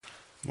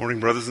Morning,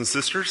 brothers and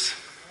sisters.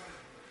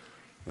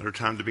 Another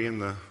time to be in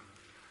the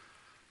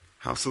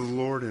house of the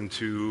Lord and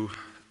to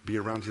be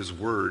around His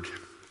Word.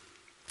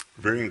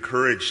 Very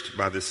encouraged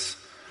by this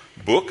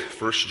book,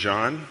 1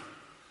 John,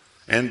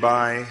 and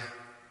by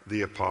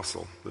the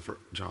Apostle,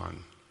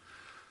 John.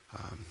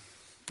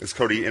 As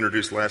Cody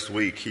introduced last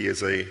week, he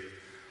is a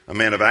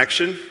man of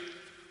action,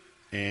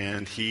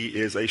 and he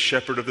is a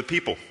shepherd of the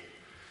people.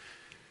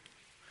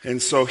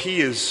 And so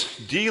he is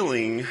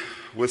dealing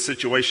with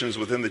situations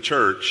within the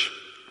church,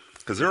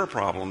 because there are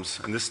problems,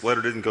 and this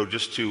letter didn't go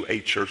just to a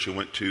church, it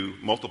went to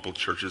multiple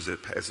churches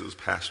as it was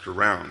passed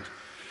around.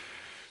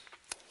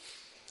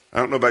 I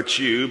don't know about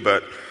you,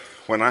 but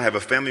when I have a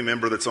family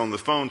member that's on the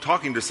phone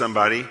talking to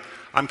somebody,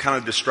 I'm kind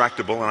of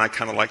distractible, and I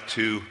kind of like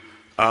to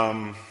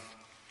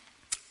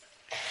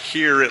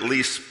hear at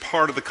least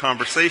part of the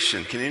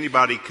conversation. Can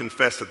anybody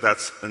confess that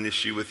that's an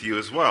issue with you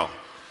as well?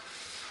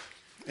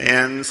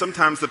 And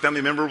sometimes the family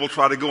member will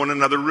try to go in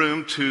another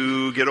room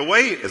to get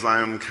away as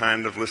I'm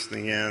kind of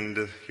listening in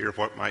to hear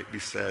what might be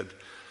said.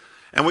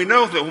 And we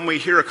know that when we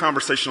hear a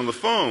conversation on the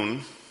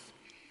phone,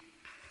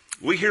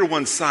 we hear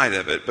one side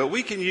of it, but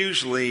we can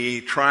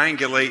usually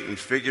triangulate and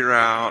figure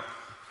out.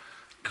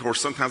 Of course,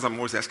 sometimes I'm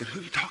always asking,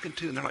 who are you talking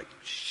to? And they're like,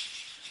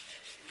 shh,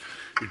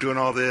 you're doing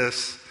all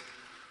this.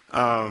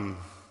 But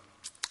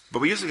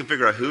we usually can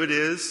figure out who it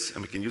is,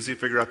 and we can usually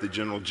figure out the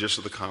general gist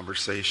of the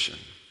conversation.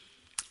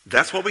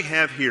 That's what we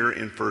have here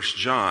in 1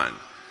 John.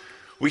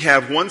 We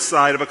have one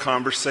side of a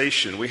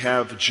conversation. We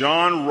have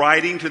John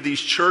writing to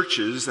these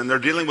churches, and they're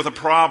dealing with a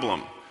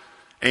problem.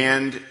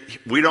 And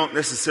we don't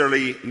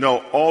necessarily know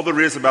all there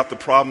is about the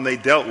problem they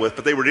dealt with,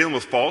 but they were dealing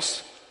with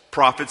false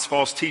prophets,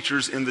 false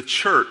teachers in the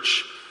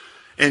church.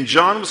 And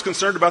John was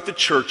concerned about the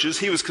churches.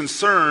 He was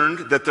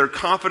concerned that their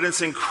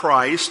confidence in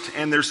Christ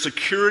and their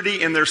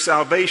security in their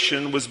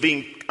salvation was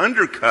being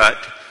undercut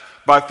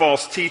by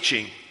false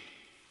teaching.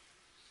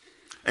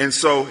 And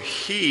so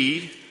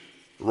he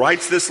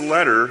writes this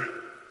letter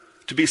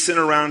to be sent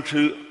around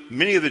to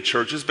many of the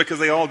churches because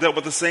they all dealt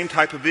with the same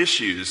type of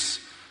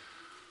issues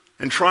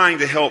and trying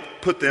to help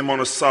put them on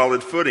a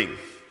solid footing.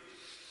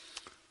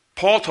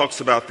 Paul talks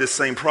about this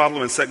same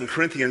problem in 2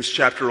 Corinthians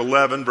chapter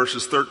 11,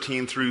 verses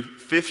 13 through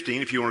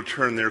 15, if you want to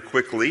turn there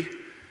quickly.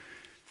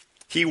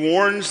 He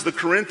warns the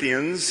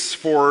Corinthians,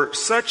 for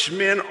such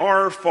men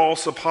are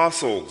false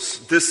apostles,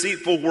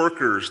 deceitful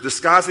workers,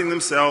 disguising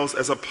themselves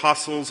as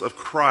apostles of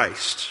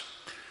Christ.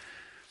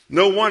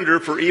 No wonder,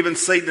 for even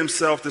Satan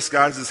himself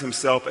disguises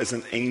himself as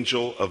an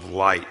angel of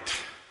light.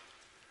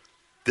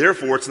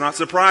 Therefore, it's not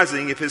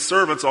surprising if his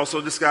servants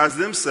also disguise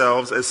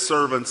themselves as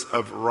servants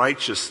of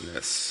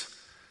righteousness,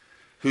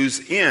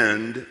 whose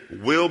end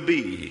will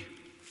be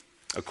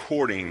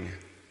according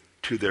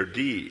to their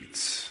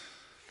deeds.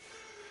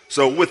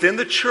 So within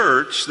the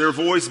church, there have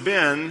always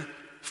been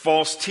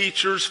false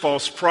teachers,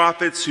 false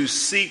prophets who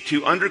seek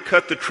to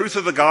undercut the truth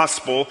of the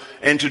gospel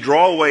and to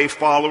draw away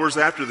followers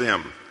after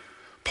them.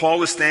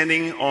 Paul is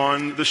standing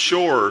on the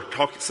shore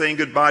saying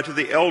goodbye to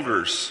the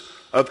elders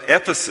of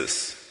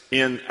Ephesus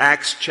in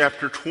Acts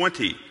chapter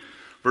 20,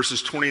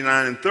 verses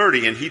 29 and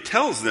 30, and he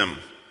tells them,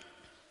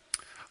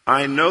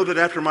 I know that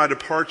after my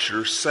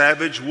departure,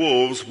 savage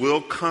wolves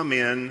will come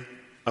in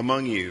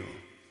among you,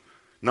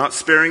 not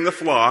sparing the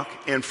flock,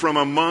 and from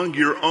among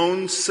your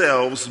own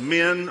selves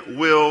men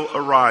will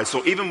arise.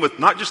 So even with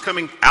not just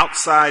coming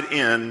outside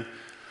in,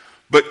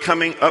 but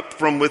coming up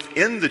from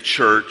within the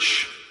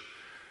church,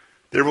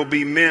 there will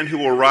be men who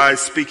will rise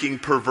speaking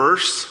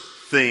perverse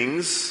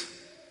things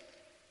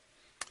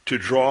to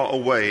draw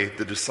away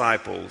the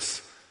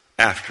disciples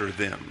after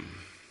them.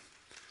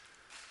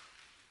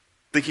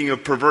 Thinking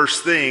of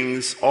perverse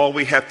things, all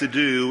we have to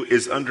do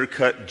is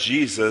undercut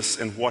Jesus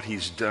and what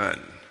he's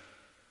done.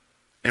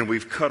 And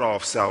we've cut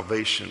off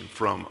salvation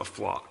from a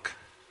flock.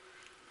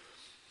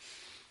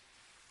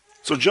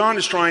 So John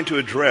is trying to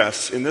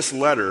address in this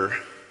letter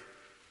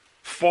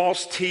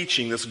false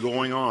teaching that's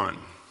going on.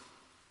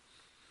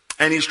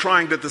 And he's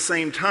trying to at the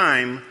same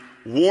time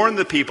warn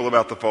the people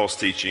about the false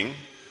teaching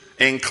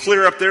and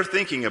clear up their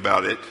thinking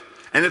about it,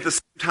 and at the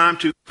same time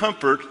to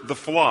comfort the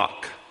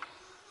flock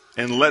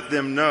and let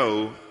them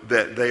know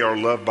that they are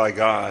loved by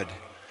God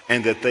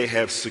and that they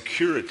have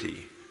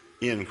security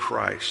in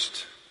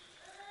Christ.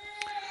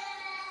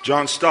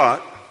 John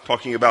Stott,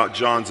 talking about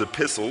John's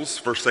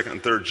epistles, 1st, 2nd,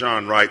 and 3rd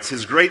John, writes,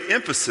 his great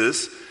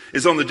emphasis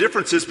is on the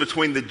differences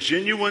between the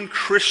genuine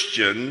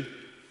Christian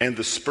and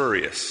the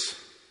spurious,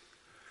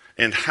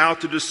 and how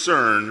to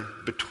discern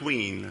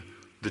between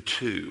the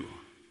two.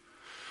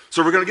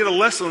 So we're going to get a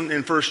lesson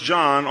in 1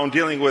 John on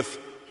dealing with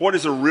what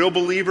is a real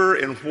believer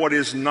and what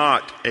is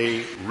not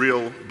a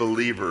real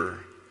believer.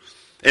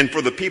 And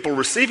for the people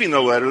receiving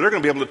the letter, they're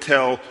going to be able to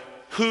tell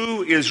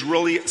who is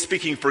really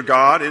speaking for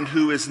God and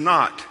who is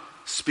not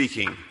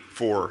speaking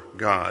for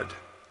God.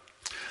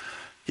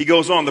 He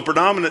goes on, the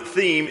predominant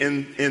theme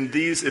in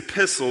these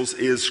epistles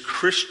is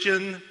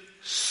Christian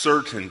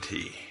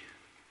certainty.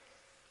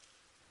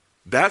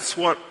 That's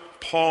what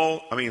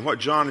what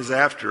John is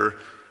after,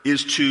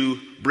 is to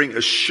bring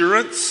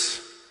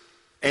assurance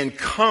and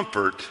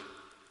comfort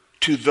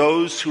to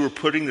those who are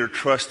putting their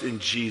trust in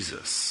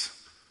Jesus.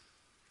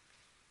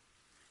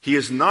 He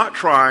is not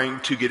trying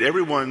to get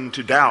everyone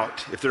to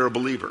doubt if they're a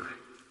believer.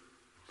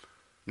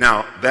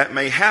 Now, that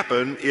may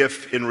happen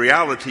if in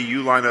reality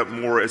you line up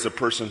more as a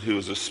person who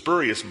is a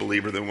spurious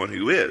believer than one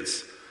who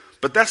is.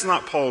 But that's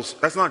not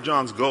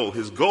John's goal.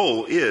 His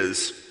goal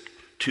is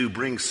to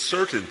bring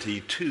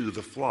certainty to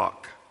the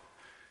flock.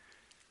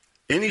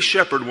 Any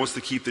shepherd wants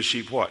to keep the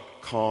sheep what?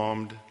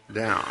 Calmed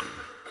down.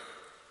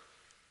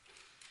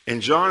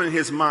 And John in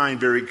his mind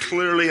very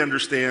clearly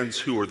understands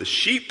who are the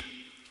sheep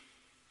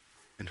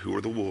and who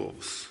are the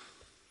wolves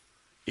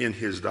in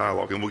his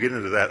dialogue. And we'll get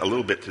into that a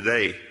little bit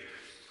today.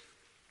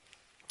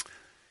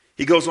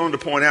 He goes on to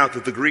point out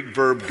that the Greek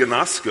verb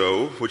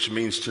gnosko, which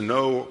means to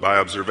know by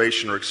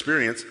observation or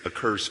experience,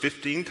 occurs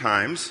 15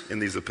 times in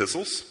these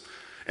epistles.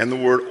 And the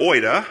word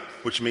oida,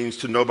 which means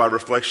to know by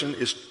reflection,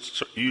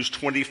 is used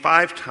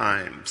 25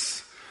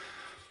 times.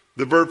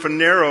 The verb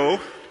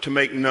phanero, to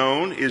make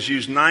known, is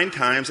used 9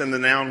 times, and the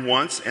noun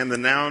once, and the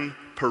noun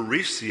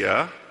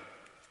parisia,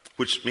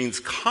 which means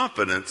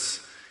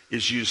confidence,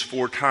 is used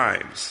 4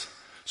 times.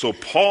 So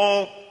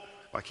Paul,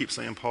 if I keep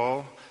saying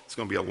Paul, it's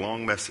going to be a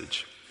long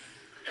message.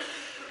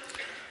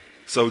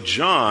 So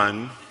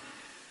John,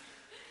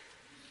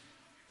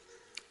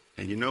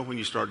 and you know when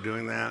you start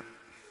doing that,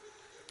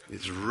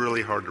 it's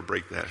really hard to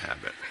break that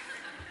habit.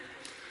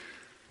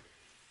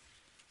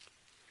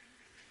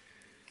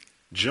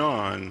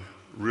 John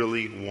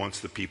really wants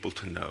the people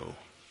to know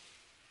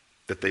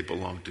that they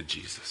belong to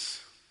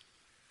Jesus.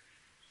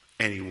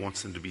 And he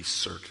wants them to be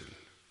certain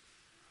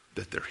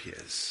that they're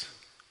his,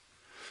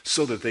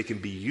 so that they can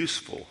be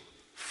useful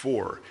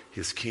for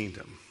his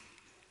kingdom.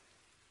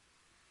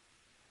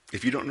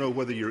 If you don't know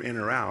whether you're in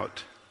or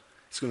out,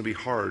 it's going to be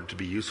hard to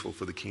be useful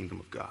for the kingdom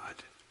of God.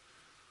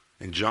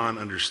 And John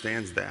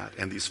understands that,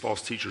 and these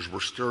false teachers were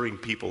stirring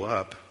people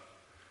up,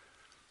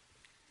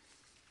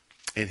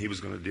 and he was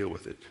going to deal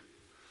with it.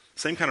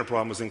 Same kind of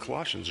problem was in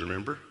Colossians,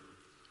 remember?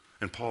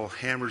 And Paul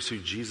hammers who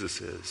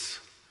Jesus is,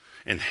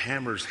 and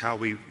hammers how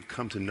we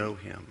come to know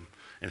him,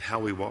 and how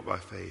we walk by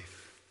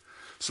faith.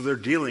 So they're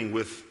dealing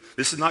with,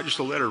 this is not just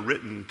a letter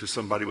written to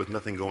somebody with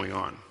nothing going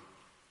on.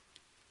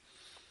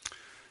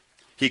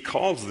 He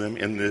calls them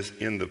in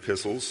the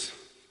epistles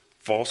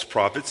false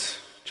prophets,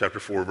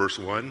 chapter 4, verse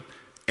 1,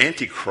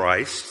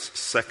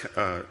 antichrists,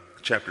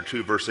 chapter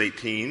 2, verse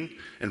 18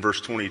 and verse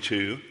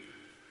 22,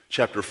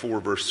 chapter 4,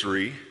 verse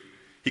 3.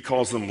 He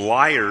calls them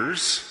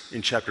liars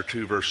in chapter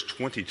 2, verse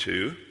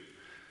 22,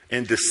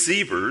 and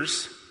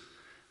deceivers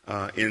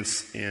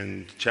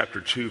in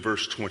chapter 2,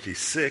 verse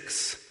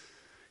 26.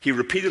 He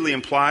repeatedly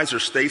implies or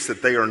states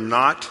that they are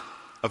not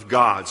of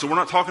God. So we're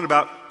not talking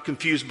about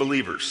confused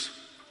believers.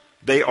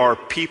 They are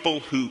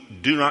people who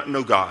do not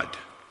know God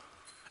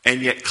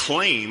and yet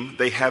claim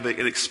they have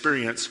an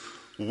experience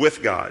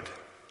with God,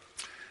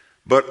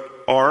 but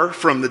are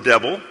from the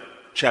devil,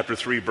 chapter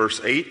 3, verse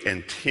 8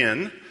 and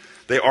 10.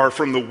 They are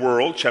from the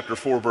world, chapter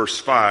 4, verse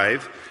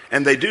 5,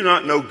 and they do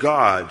not know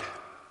God,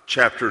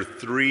 chapter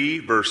 3,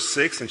 verse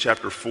 6, and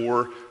chapter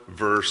 4,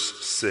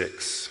 verse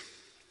 6.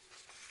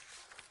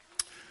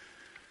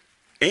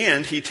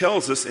 And he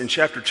tells us in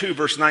chapter 2,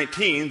 verse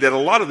 19, that a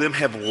lot of them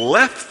have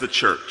left the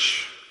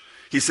church.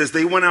 He says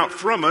they went out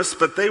from us,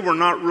 but they were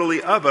not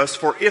really of us,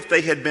 for if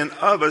they had been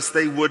of us,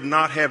 they would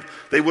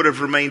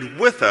have remained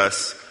with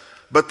us,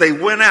 but they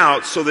went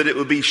out so that it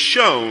would be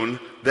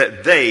shown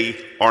that they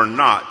are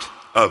not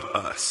of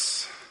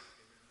us.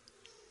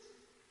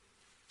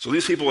 So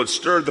these people had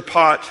stirred the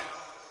pot.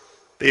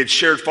 They had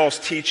shared false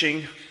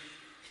teaching.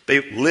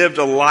 They lived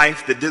a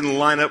life that didn't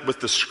line up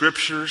with the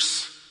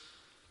scriptures.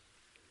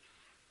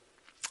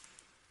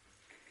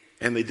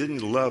 And they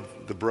didn't love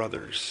the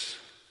brothers.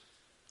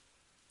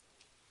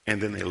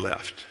 And then they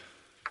left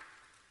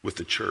with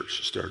the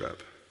church stirred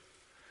up.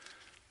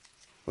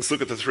 Let's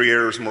look at the 3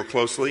 errors more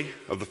closely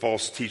of the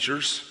false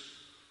teachers,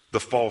 the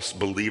false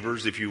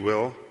believers, if you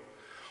will.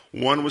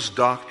 One was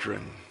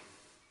doctrine.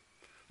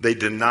 They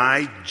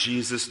denied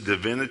Jesus'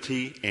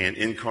 divinity and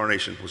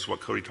incarnation, which was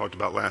what Cody talked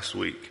about last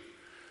week.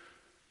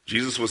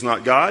 Jesus was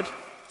not God,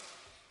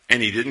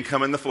 and he didn't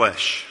come in the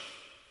flesh.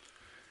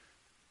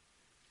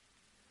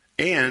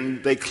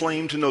 And they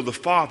claimed to know the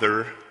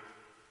Father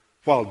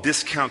while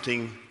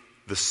discounting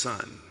the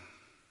Son.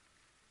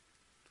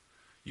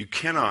 You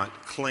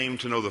cannot claim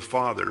to know the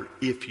Father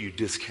if you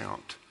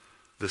discount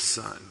the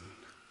Son.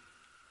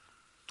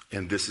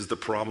 And this is the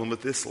problem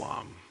with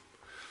Islam.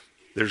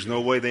 There's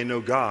no way they know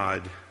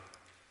God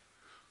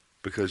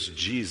because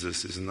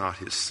Jesus is not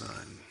his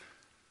Son.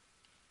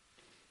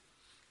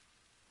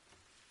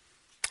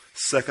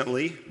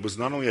 Secondly, it was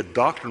not only a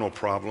doctrinal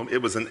problem,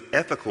 it was an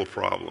ethical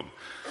problem.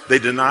 They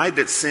denied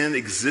that sin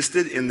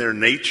existed in their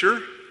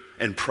nature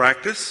and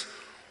practice,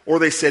 or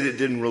they said it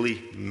didn't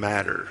really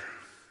matter.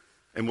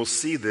 And we'll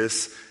see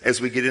this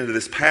as we get into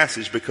this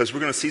passage, because we're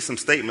going to see some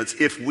statements.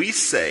 If we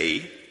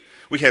say,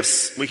 we have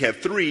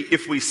 3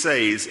 if we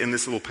says in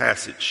this little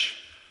passage.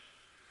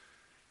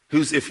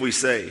 Who's if we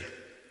say?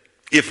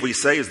 If we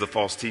say is the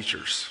false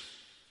teachers.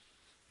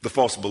 the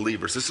false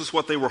believers. This is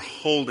what they were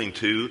holding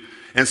to.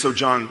 And so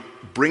John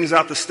brings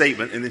out the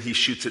statement and then he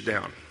shoots it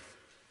down.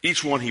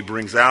 Each one he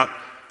brings out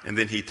and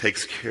then he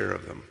takes care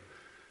of them.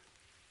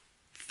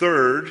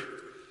 Third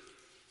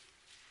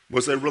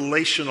was a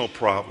relational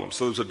problem.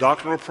 So there was a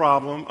doctrinal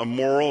problem, a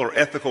moral or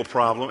ethical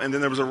problem, and then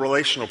there was a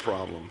relational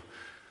problem.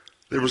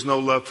 There was no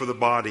love for the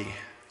body.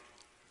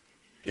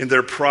 In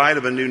their pride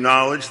of a new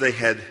knowledge, they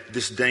had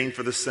disdain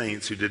for the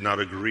saints who did not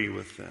agree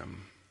with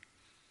them.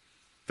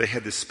 They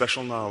had this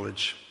special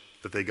knowledge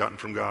that they'd gotten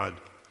from God.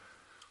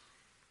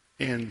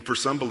 And for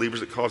some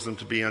believers, it caused them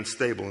to be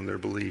unstable in their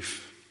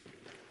belief.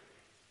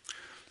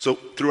 So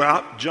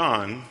throughout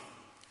John,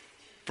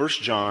 1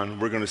 John,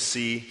 we're going to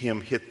see him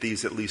hit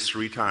these at least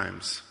 3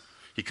 times.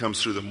 He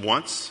comes through them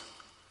once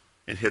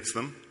and hits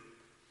them.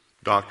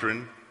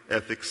 Doctrine,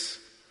 ethics,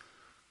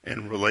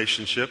 and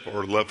relationship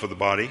or love for the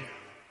body.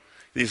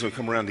 These are going to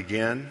come around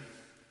again.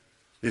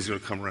 These are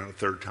going to come around a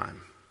 3rd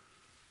time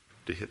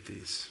to hit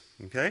these.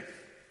 Okay?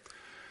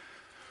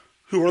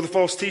 Who are the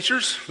false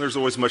teachers? There's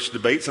always much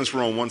debate since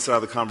we're on one side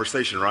of the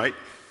conversation, right?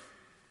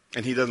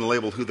 And he doesn't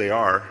label who they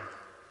are.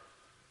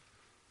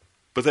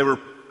 But they were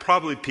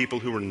probably people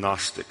who were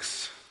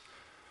Gnostics.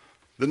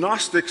 The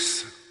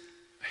Gnostics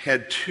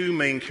had 2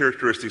 main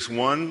characteristics.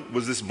 One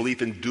was this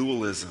belief in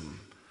dualism.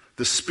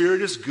 The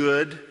spirit is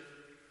good,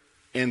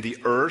 and the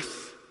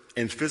earth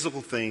and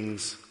physical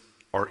things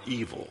are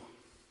evil.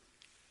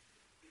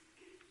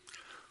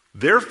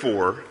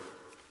 Therefore,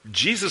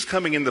 Jesus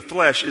coming in the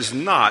flesh is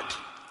not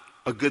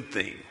a good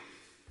thing.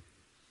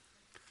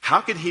 How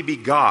can he be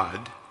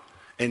God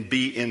and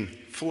be in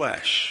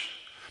flesh?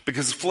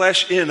 Because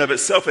flesh in and of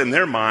itself in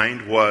their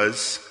mind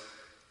was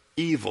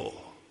evil.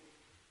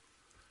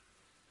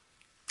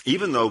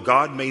 Even though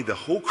God made the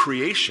whole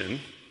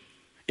creation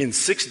in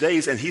 6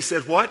 days and he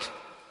said what?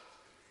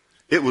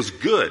 It was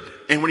good.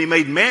 And when he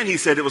made man, he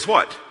said it was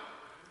what?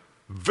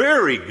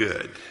 Very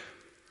good.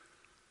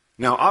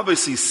 Now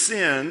obviously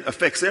sin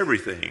affects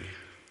everything.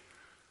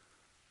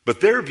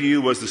 But their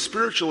view was the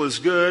spiritual is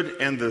good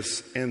and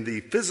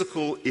the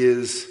physical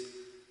is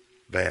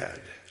bad.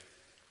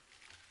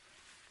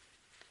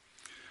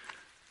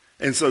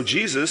 And so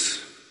Jesus,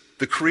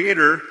 the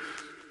creator,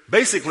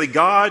 basically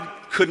God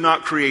could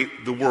not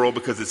create the world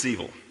because it's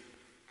evil.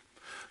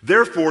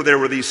 Therefore, there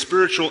were these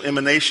spiritual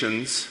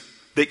emanations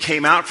that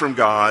came out from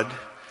God,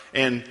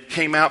 and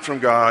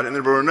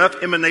there were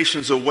enough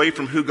emanations away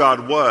from who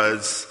God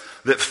was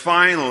that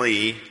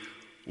finally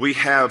we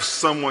have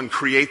someone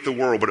create the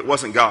world, but it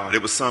wasn't God.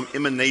 It was some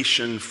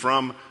emanation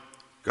from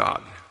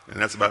God.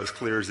 And that's about as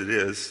clear as it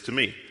is to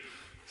me.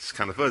 It's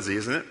kind of fuzzy,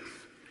 isn't it?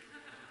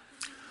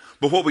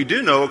 But what we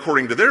do know,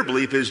 according to their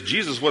belief, is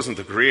Jesus wasn't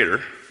the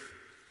creator,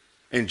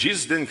 and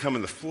Jesus didn't come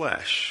in the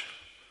flesh.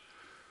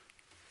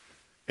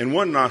 And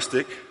one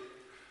Gnostic,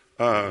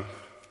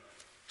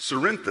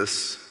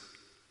 Cerinthus,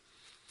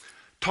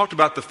 talked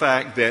about the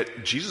fact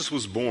that Jesus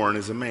was born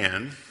as a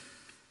man,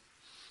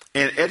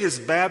 and at his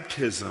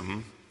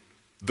baptism,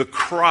 the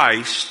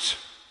Christ,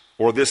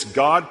 or this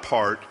God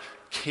part,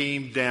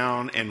 came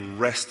down and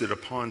rested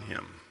upon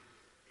him.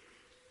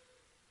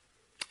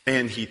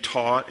 And he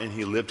taught and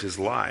he lived his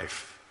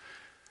life.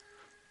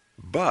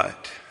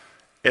 But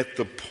at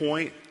the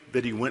point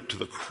that he went to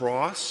the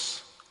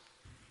cross,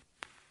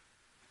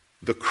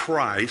 the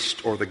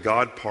Christ, or the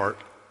God part,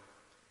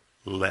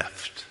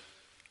 left.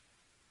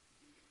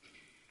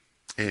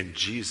 And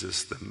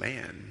Jesus, the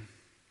man,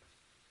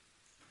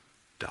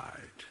 died.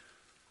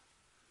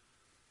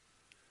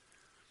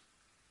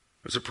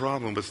 There's a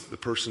problem with the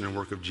person and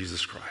work of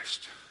Jesus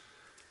Christ.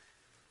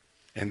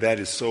 And that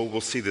is so, we'll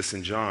see this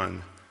in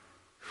John,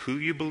 who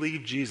you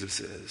believe Jesus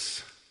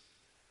is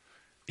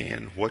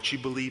and what you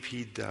believe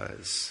he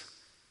does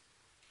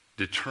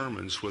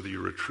determines whether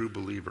you're a true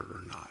believer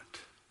or not.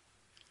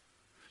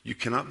 You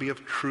cannot be a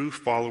true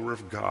follower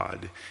of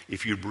God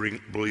if you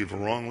believe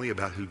wrongly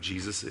about who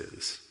Jesus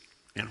is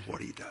and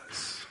what he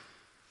does.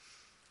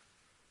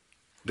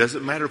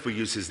 Doesn't matter if we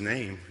use his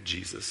name,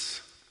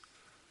 Jesus.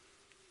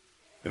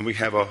 And we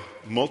have a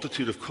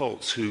multitude of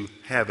cults who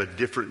have a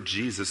different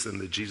Jesus than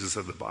the Jesus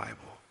of the Bible.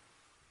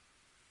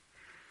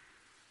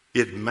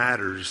 It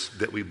matters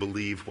that we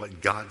believe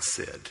what God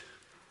said.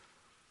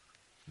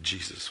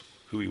 Jesus,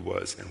 who he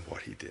was and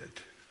what he did.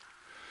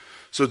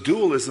 So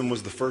dualism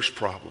was the first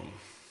problem.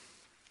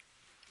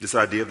 This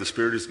idea of the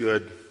spirit is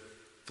good,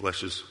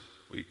 flesh is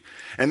weak.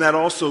 And that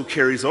also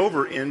carries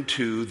over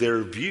into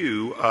their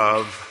view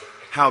of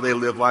how they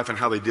live life and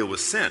how they deal with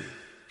sin.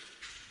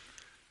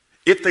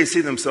 If they see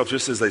themselves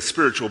just as a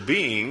spiritual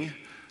being,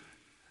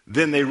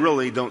 then they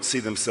really don't see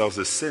themselves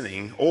as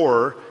sinning.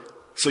 Or,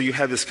 so you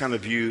have this kind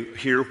of view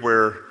here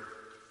where,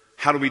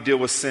 how do we deal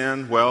with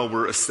sin? Well,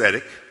 we're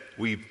ascetic.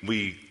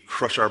 We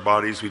crush our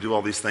bodies. We do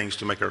all these things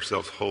to make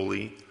ourselves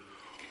holy.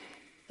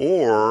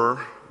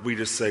 Or we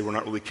just say we're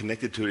not really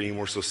connected to it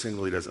anymore, so sin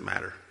really doesn't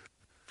matter.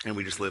 And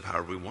we just live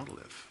however we want to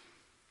live.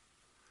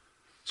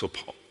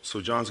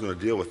 So John's going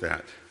to deal with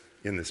that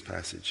in this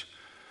passage.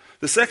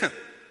 The second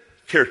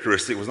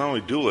characteristic was not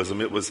only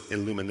dualism, it was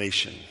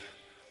illumination.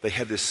 they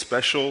had this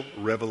special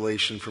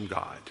revelation from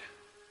God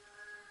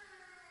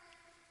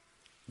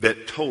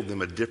that told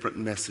them a different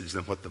message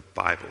than what the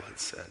Bible had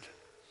said,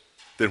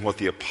 than what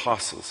the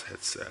apostles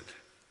had said.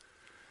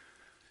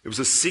 It was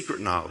a secret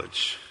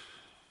knowledge.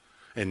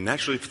 And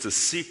naturally, if it's a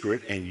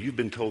secret and you've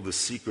been told the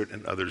secret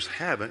and others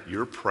haven't,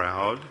 you're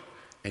proud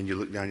and you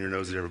look down your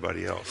nose at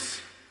everybody else.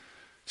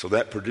 So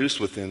that produced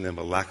within them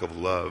a lack of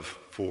love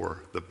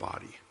for the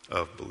body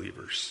of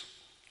believers.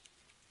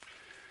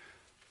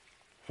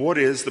 What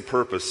is the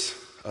purpose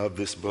of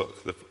this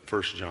book, the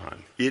 1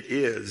 John? It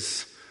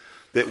is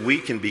that we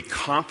can be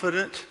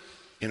confident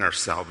in our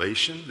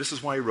salvation. This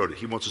is why he wrote it.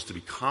 He wants us to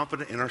be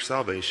confident in our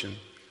salvation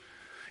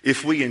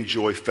if we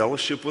enjoy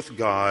fellowship with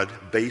God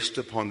based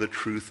upon the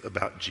truth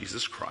about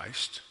Jesus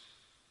Christ,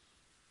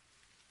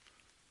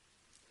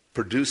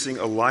 producing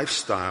a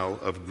lifestyle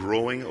of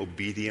growing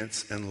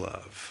obedience and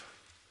love.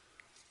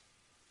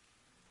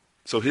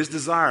 So his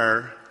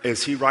desire,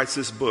 as he writes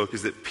this book,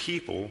 is that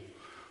people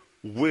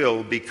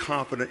will be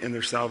confident in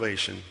their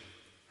salvation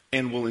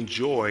and will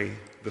enjoy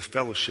the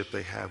fellowship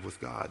they have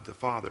with God, the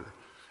Father,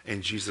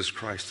 and Jesus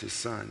Christ, his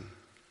Son.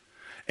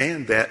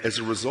 And that as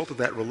a result of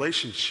that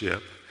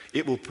relationship,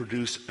 it will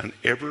produce an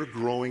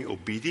ever-growing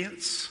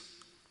obedience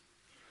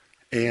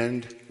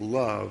and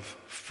love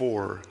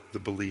for the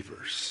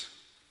believers.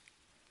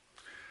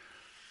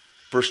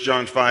 1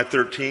 John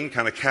 5:13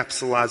 kind of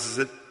capsulizes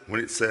it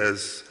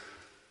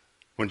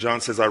when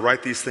John says, I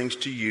write these things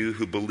to you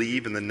who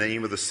believe in the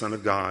name of the Son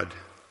of God,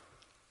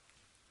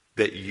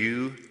 that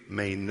you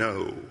may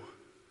know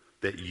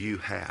that you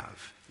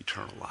have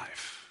eternal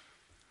life.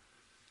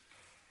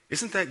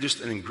 Isn't that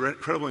just an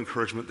incredible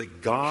encouragement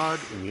that God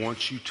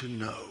wants you to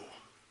know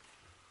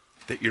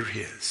that you're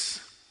his?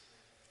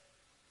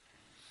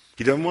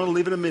 He doesn't want to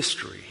leave it a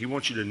mystery. He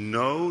wants you to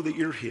know that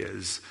you're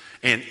his.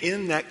 And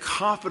in that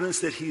confidence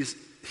that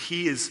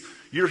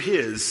you're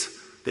his,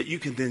 that you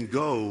can then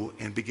go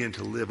and begin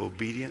to live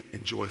obedient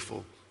and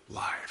joyful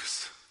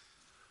lives.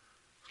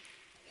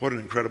 What an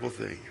incredible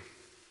thing.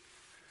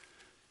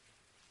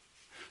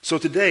 So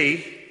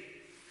today,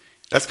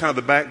 that's kind of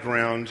the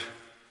background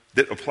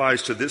that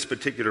applies to this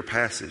particular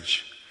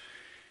passage.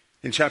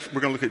 We're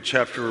going to look at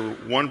chapter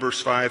 1,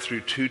 verse 5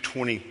 through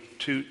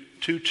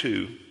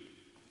 2:2.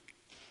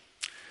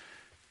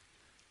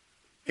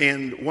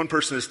 And one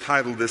person has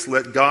titled this,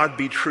 Let God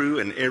Be True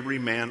and Every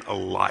Man a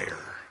Liar.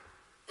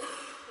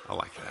 I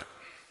like that.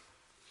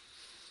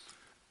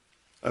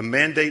 A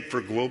mandate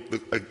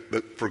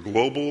for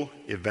global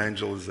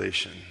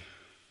evangelization.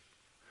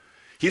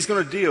 He's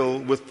going to deal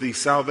with the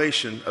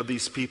salvation of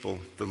these people,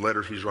 the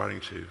letter he's writing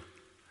to.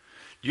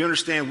 Do you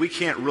understand? We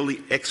can't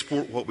really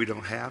export what we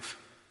don't have.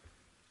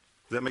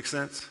 Does that make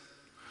sense?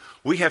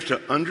 We have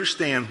to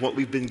understand what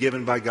we've been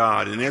given by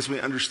God. And as we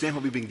understand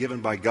what we've been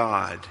given by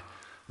God,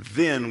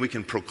 then we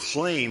can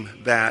proclaim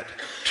that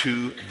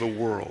to the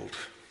world.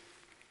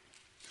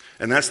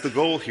 And that's the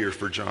goal here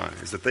for John,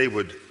 is that they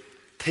would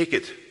take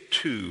it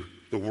to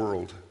the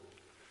world.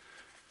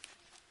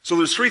 So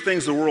there's three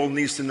things the world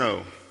needs to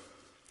know.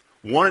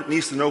 One, it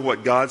needs to know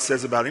what God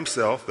says about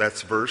himself.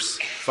 That's verse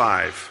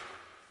 5.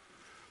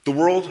 The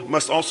world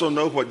must also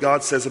know what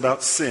God says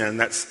about sin.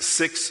 That's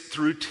 6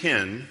 through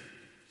 10.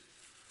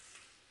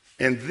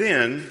 And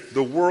then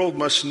the world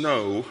must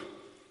know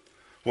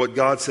what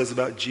God says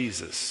about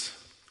Jesus.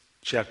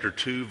 Chapter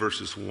 2,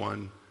 verses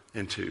 1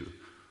 and 2.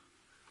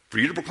 For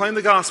you to proclaim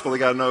the gospel, they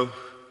got to know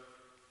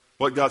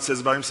what God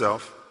says about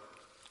himself,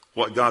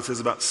 what God says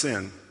about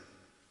sin,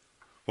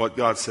 what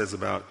God says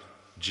about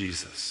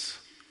Jesus.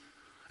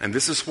 And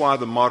this is why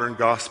the modern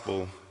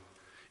gospel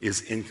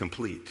is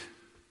incomplete.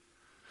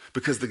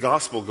 Because the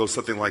gospel goes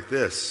something like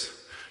this.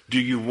 Do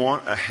you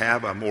want to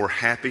have a more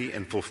happy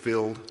and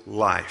fulfilled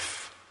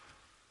life?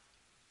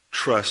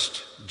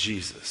 Trust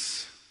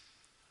Jesus.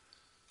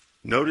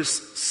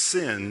 Notice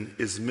sin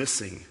is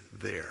missing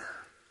there.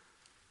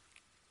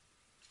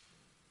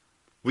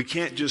 We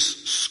can't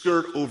just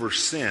skirt over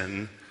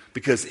sin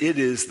because it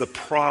is the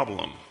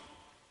problem.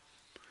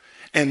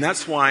 And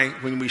that's why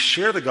when we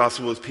share the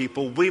gospel with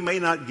people, we may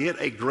not get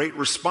a great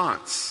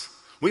response.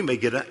 We may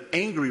get an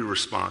angry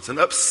response, an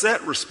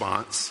upset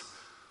response,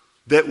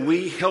 that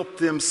we help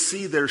them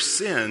see their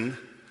sin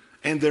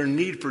and their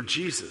need for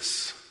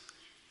Jesus.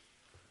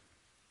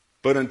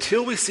 But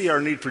until we see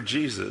our need for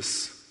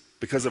Jesus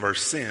because of our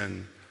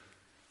sin,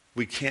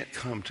 we can't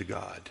come to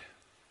God.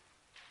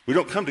 We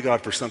don't come to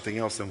God for something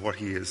else than what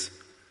he has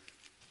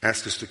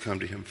asked us to come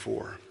to him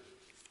for.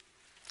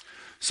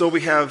 So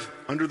we have,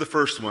 under the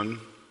first one,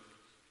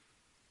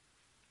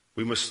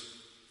 we must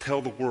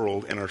tell the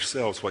world and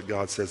ourselves what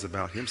God says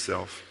about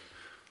himself.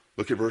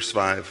 Look at verse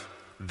 5.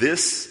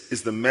 This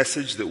is the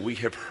message that we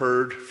have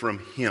heard from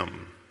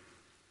him.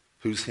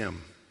 Who's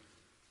him?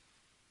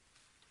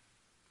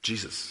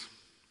 Jesus.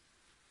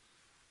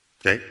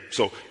 Okay,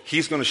 so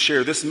he's going to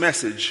share this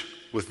message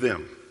with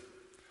them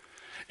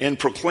and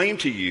proclaim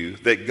to you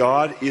that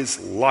God is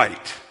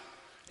light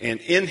and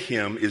in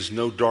him is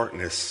no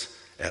darkness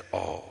at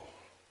all.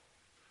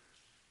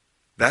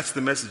 That's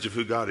the message of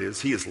who God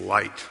is. He is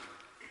light.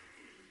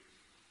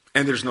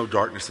 and there's no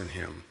darkness in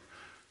him.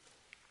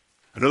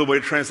 Another way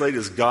to translate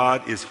is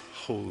God is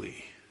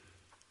holy.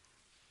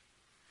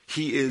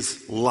 He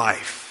is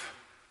life.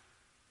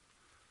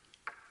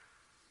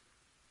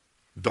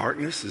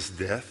 Darkness is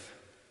death.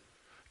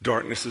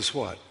 Darkness is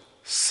what?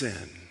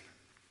 Sin.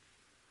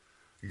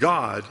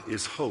 God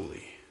is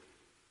holy.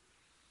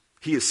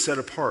 He is set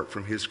apart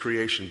from his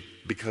creation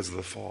because of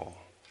the fall.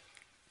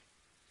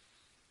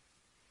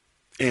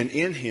 And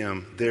in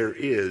him there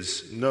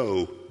is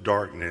no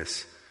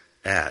darkness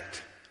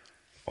at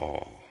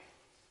all.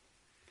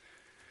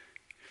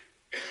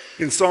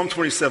 In Psalm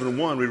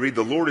 27:1, we read,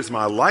 "The Lord is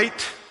my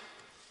light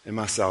and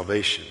my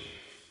salvation.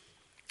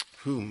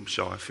 Whom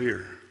shall I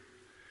fear?"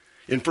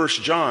 In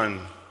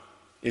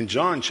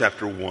John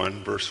chapter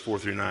 1, verse 4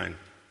 through 9,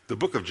 the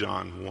book of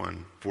John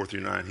 1, 4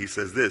 through 9, he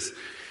says this,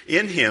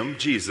 "In him,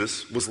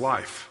 Jesus, was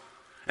life,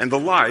 and the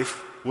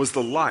life was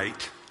the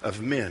light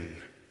of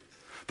men.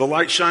 The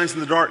light shines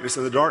in the darkness,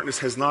 and the darkness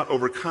has not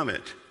overcome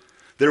it.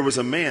 There was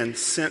a man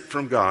sent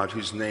from God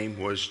whose name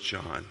was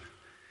John.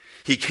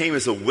 He came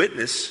as a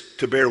witness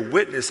to bear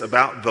witness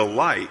about the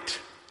light,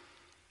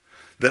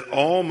 that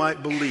all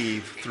might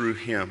believe through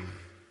him.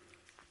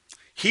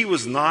 He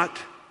was not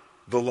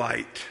the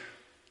light,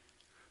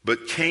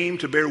 but came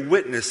to bear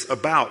witness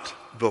about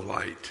the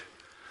light.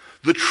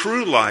 The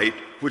true light,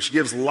 which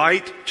gives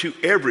light to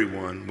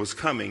everyone, was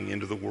coming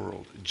into the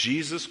world."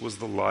 Jesus was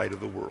the light of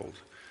the world.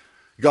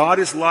 God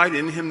is light,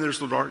 in him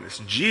there's no darkness.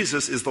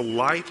 Jesus is the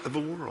light of the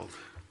world.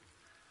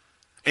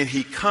 And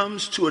he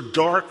comes to a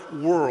dark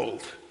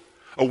world,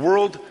 a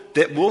world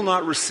that will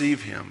not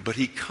receive him, but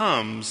he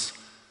comes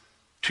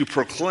to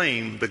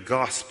proclaim the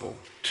gospel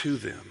to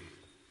them.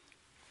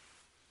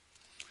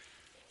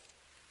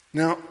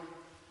 Now,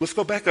 let's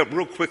go back up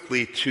real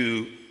quickly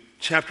to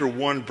chapter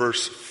 1,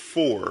 verse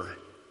 4.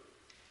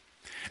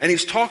 And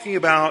he's talking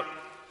about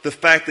the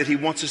fact that he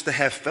wants us to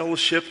have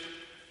fellowship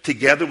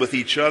together with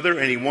each other,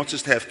 and he wants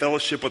us to have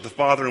fellowship with the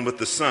Father and with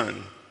the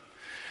Son.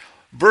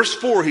 Verse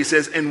 4, he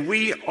says, "And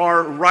we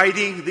are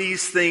writing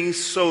these things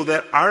so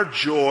that our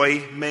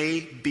joy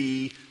may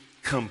be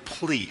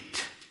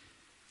complete."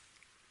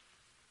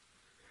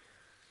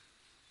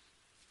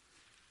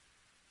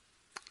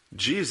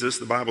 Jesus,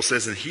 the Bible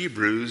says in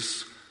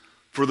Hebrews,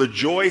 for the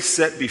joy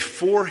set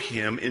before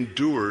him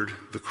endured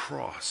the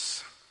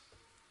cross.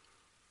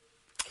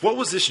 What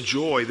was this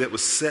joy that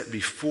was set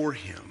before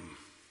him?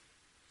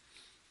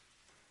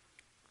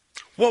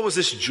 What was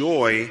this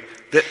joy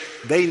that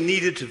they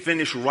needed to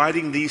finish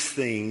writing these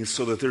things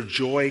so that their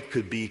joy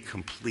could be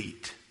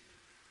complete?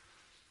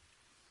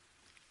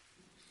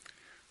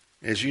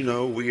 As you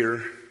know, we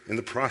are in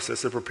the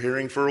process of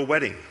preparing for a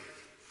wedding.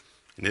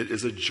 And it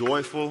is a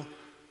joyful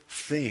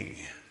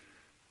thing.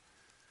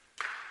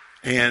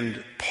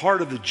 And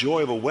part of the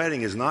joy of a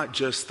wedding is not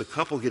just the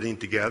couple getting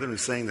together and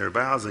saying their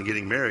vows and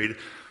getting married.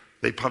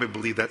 They probably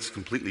believe that's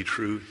completely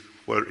true,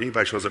 whether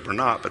anybody shows up or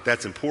not, but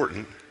that's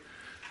important.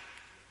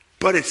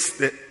 But it's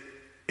that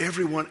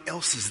everyone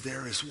else is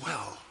there as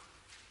well.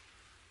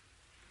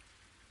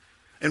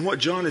 And what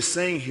John is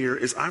saying here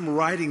is, I'm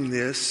writing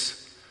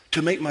this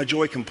to make my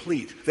joy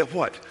complete. That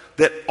what?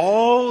 That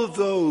all of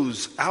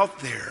those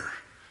out there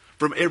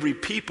from every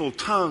people,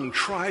 tongue,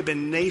 tribe,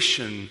 and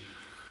nation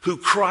who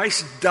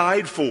Christ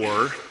died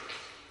for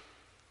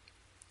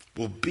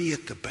will be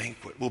at the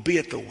banquet, will be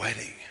at the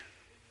wedding.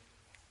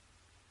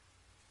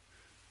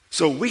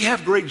 So we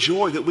have great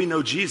joy that we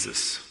know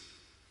Jesus.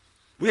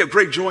 We have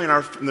great joy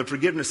in the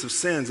forgiveness of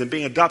sins and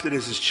being adopted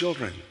as his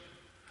children.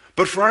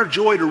 But for our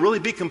joy to really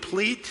be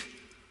complete,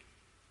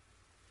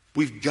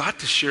 we've got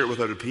to share it with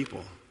other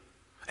people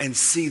and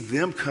see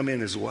them come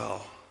in as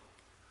well.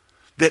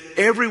 That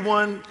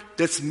everyone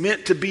that's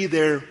meant to be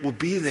there will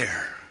be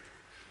there.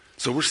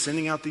 So we're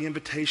sending out the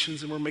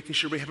invitations and we're making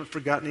sure we haven't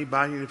forgotten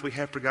anybody. And if we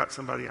have forgot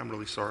somebody, I'm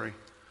really sorry.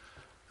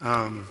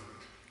 But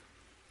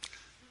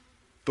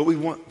we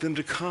want them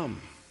to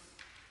come.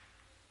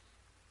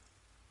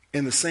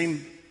 And the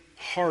same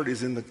heart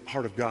is in the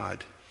heart of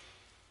God.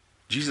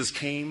 Jesus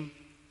came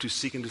to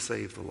seek and to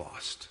save the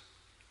lost.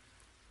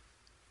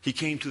 He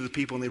came to the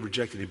people and they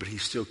rejected him, but he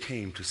still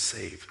came to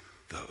save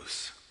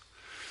those.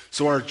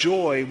 So our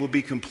joy will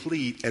be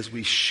complete as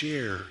we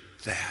share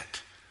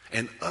that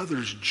and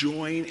others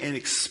join and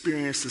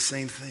experience the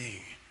same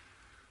thing.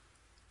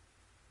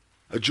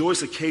 A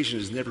joyous occasion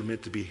is never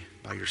meant to be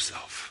by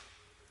yourself.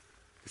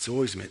 It's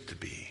always meant to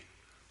be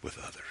with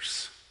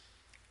others.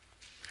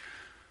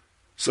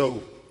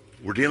 So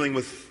we're dealing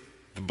with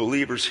the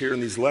believers here in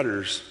these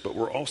letters, but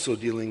we're also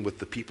dealing with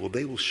the people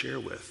they will share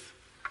with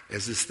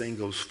as this thing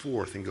goes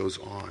forth and goes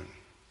on.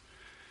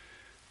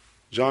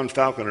 John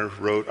Falconer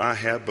wrote, "I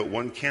have but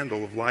one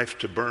candle of life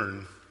to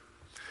burn,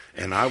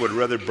 and I would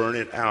rather burn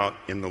it out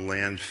in the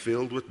land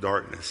filled with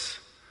darkness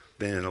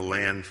than in a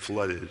land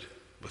flooded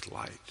with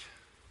light."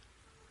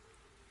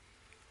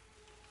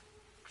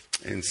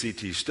 And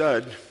C.T.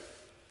 Studd,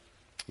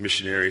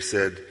 missionary,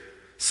 said,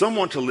 "Some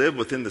want to live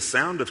within the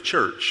sound of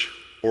church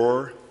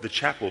or the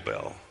chapel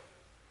bell.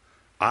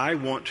 I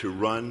want to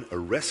run a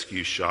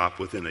rescue shop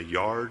within a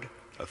yard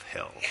of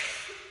hell."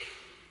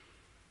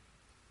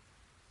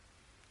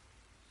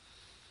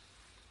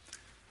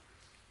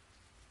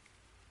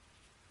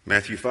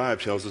 Matthew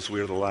 5 tells us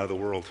we are the light of the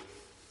world.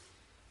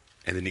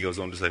 And then he goes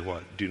on to say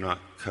what? Do not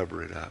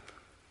cover it up,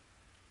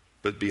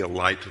 but be a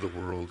light to the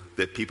world,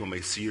 that people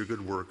may see your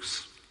good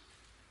works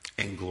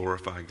and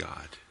glorify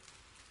God.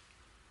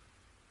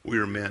 We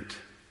are meant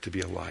to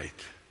be a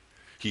light.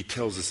 He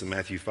tells us in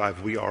Matthew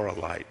 5, we are a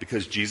light.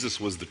 Because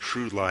Jesus was the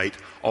true light,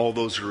 all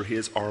those who are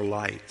his are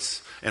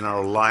lights. And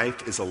our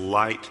life is a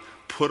light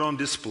put on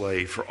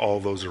display for all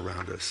those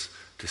around us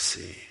to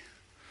see.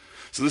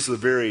 So this is a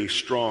very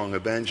strong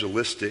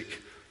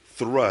evangelistic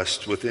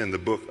thrust within the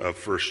book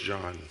of 1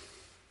 John.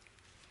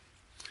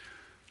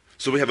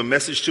 So we have a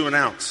message to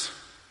announce.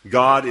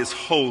 God is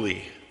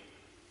holy.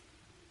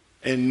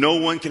 And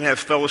no one can have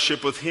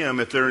fellowship with him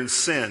if they're in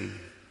sin.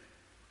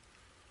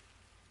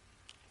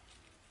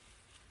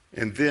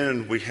 And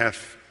then we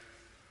have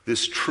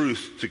this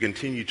truth to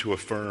continue to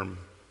affirm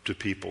to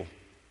people.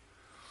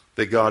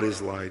 That God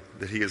is light,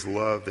 that he is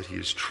love, that he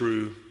is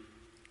true.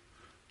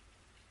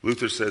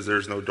 Luther says there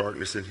is no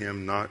darkness in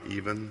him, not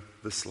even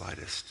the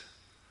slightest.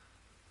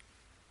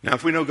 Now,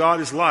 if we know God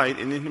is light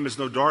and in him is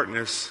no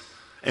darkness,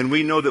 and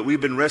we know that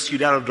we've been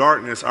rescued out of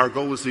darkness, our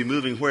goal is to be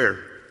moving where?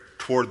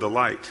 Toward the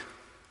light.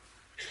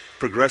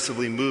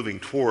 Progressively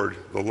moving toward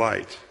the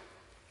light.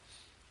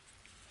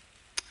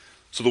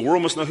 So the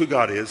world must know who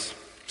God is.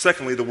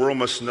 Secondly, the world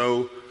must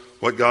know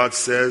what God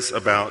says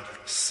about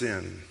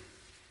sin.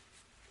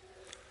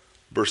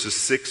 Verses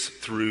 6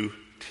 through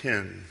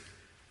 10.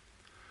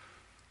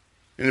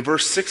 And in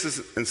verse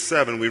 6 and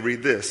 7, we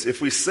read this.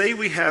 If we say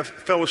we have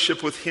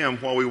fellowship with him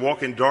while we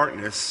walk in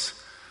darkness,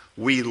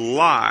 we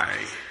lie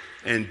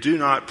and do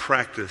not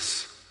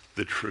practice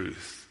the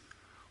truth.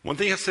 One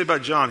thing I have to say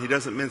about John, he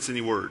doesn't mince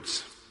any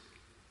words.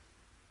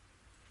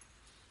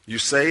 You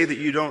say that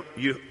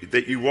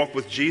you walk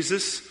with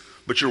Jesus,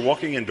 but you're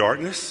walking in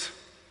darkness.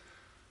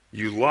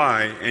 You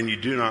lie and you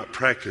do not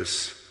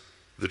practice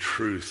the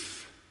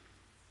truth.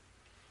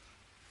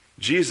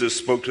 Jesus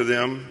spoke to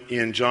them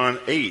in John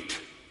 8,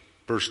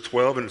 verse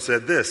 12, and it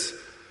said this,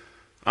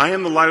 I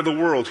am the light of the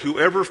world.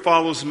 Whoever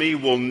follows me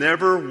will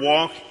never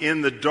walk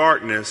in the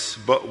darkness,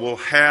 but will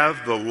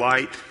have the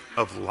light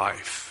of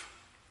life.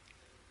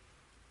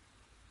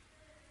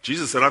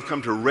 Jesus said, I've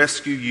come to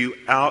rescue you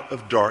out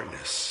of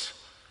darkness,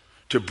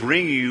 to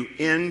bring you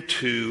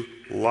into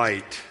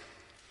light.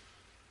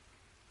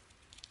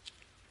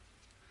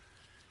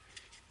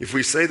 If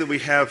we say that we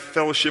have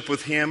fellowship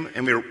with him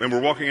and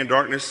we're walking in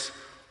darkness,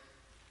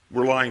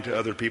 we're lying to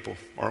other people,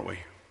 aren't we?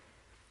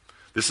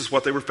 This is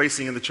what they were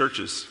facing in the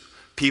churches.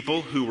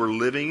 People who were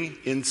living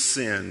in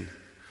sin,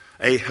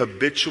 a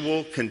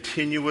habitual,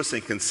 continuous,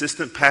 and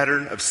consistent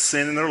pattern of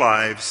sin in their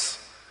lives,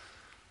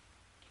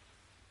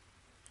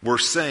 were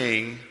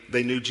saying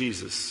they knew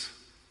Jesus.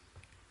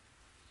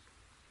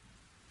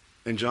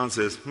 And John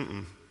says,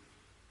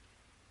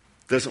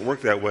 doesn't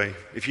work that way.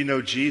 If you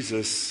know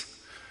Jesus,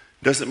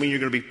 doesn't mean you're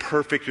going to be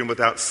perfect and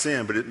without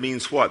sin, but it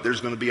means what?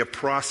 There's going to be a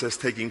process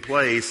taking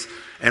place,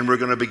 and we're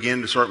going to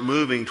begin to start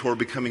moving toward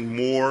becoming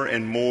more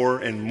and more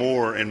and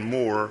more and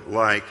more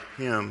like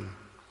him.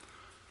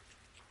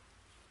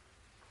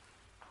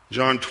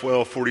 John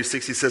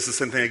 12:46, he says the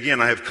same thing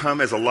again. I have come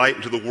as a light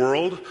into the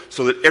world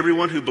so that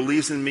everyone who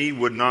believes in me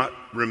would not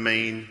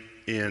remain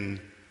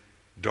in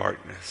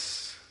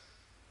darkness.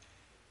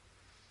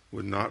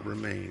 Would not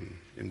remain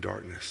in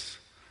darkness.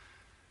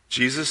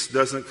 Jesus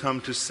doesn't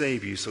come to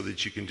save you so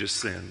that you can just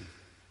sin.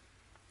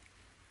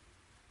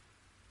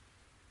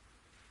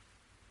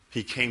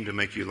 He came to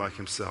make you like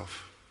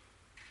himself.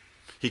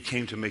 He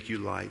came to make you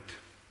light.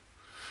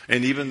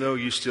 And even though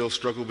you still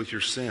struggle with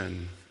your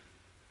sin,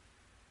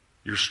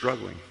 you're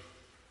struggling.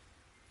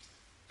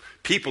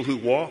 People who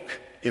walk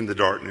in the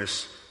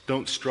darkness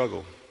don't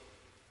struggle.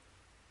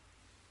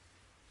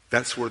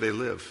 That's where they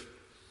live.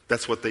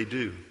 That's what they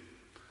do.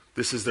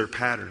 This is their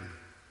pattern.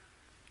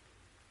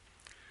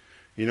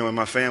 You know, in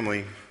my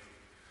family,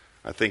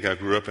 I think I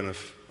grew up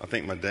I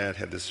think my dad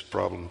had this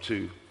problem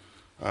too.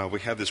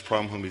 We have this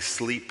problem when we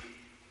sleep,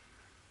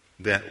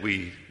 that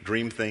we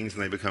dream things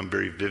and they become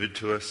very vivid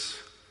to us,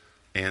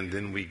 and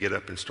then we get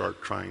up and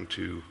start trying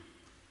to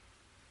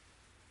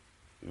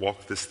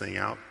walk this thing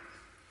out.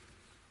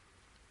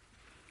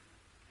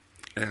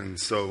 And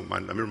so I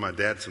remember my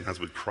dad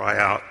sometimes would cry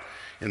out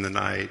in the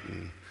night,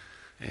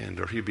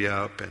 or he'd be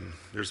up, and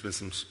there's been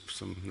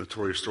some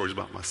notorious stories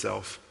about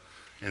myself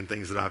and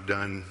things that I've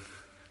done,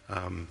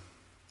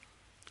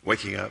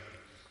 waking up,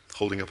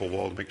 holding up a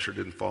wall to make sure it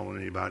didn't fall on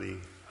anybody.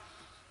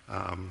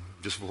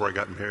 Just before I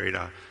got married,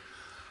 I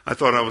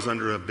thought I was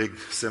under a big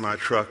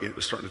semi-truck, and it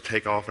was starting to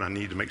take off, and I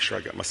needed to make sure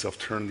I got myself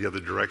turned the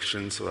other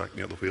direction so that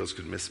the wheels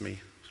could miss me.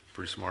 It's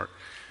pretty smart.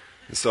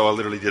 And so I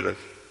literally did a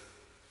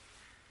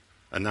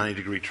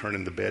 90-degree turn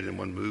in the bed in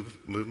one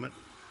movement.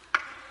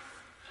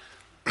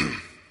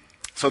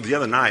 So the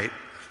other night,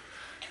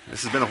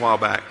 this has been a while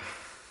back,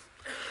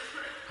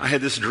 I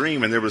had this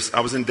dream, and I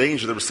was in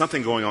danger. There was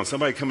something going on.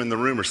 Somebody come in the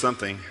room or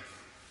something.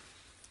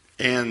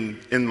 And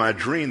in my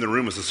dream, the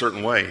room was a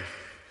certain way.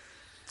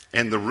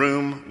 And the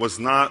room was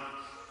not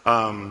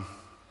the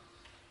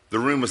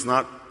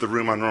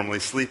room I normally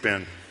sleep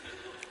in.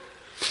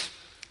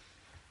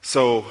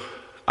 So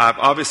I've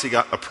obviously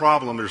got a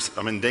problem.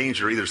 I'm in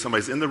danger. Either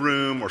somebody's in the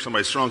room or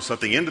somebody's thrown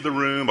something into the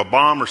room, a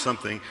bomb or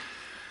something.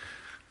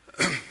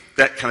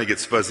 That kind of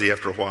gets fuzzy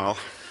after a while.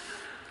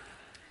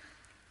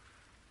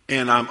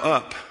 And I'm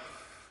up.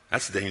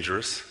 That's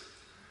dangerous.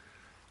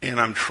 And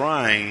I'm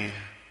trying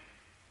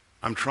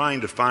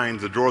to find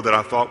the door that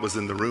I thought was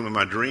in the room in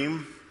my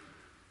dream,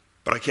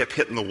 but I kept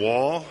hitting the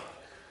wall.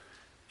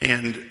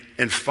 And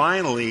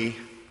finally,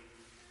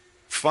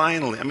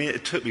 I mean,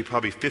 it took me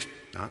probably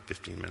not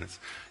 15 minutes.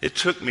 It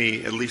took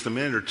me at least a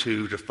minute or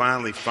two to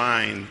finally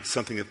find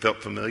something that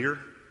felt familiar.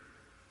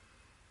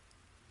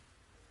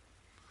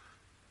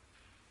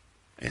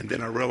 And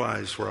then I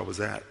realized where I was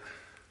at.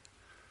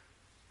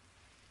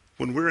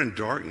 When we're in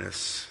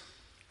darkness,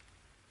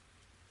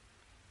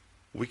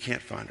 we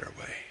can't find our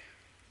way.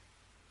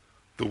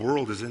 The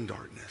world is in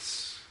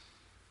darkness.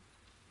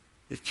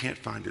 It can't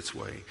find its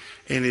way.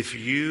 And if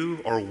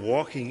you are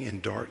walking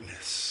in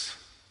darkness,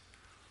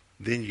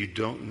 then you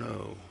don't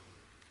know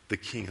the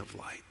King of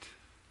Light.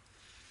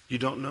 You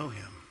don't know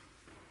him.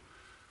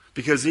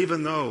 Because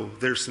even though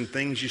there's some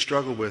things you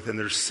struggle with and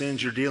there's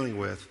sins you're dealing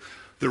with,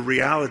 the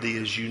reality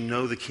is you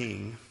know the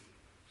King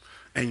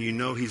and you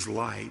know he's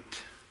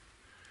light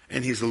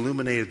and he's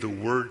illuminated the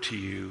word to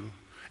you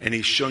and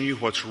he's shown you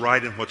what's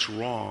right and what's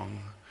wrong.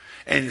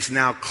 And it's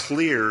now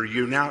clear.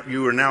 You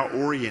are now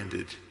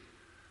oriented.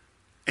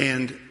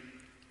 And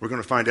we're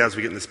going to find out as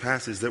we get in this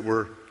passage that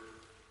we're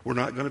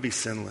not going to be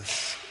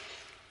sinless.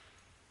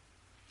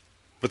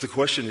 But the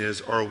question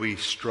is, are we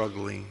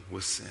struggling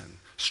with sin?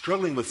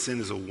 Struggling with sin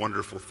is a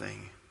wonderful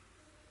thing.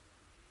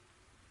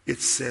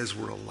 It says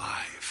we're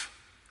alive.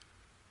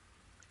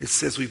 It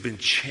says we've been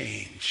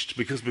changed.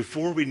 Because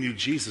before we knew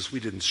Jesus, we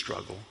didn't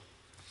struggle.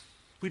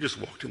 We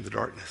just walked in the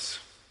darkness.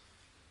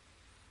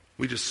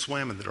 We just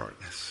swam in the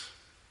darkness.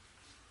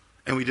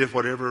 And we did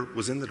whatever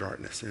was in the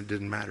darkness, and it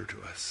didn't matter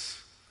to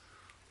us.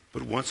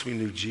 But once we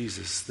knew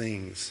Jesus,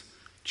 things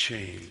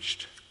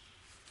changed.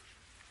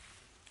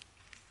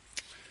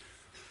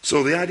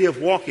 So the idea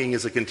of walking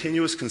is a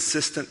continuous,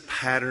 consistent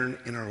pattern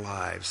in our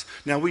lives.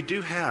 Now, we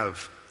do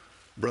have,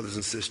 brothers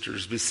and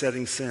sisters,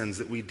 besetting sins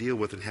that we deal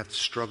with and have to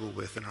struggle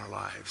with in our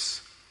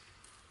lives.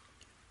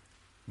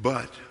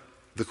 But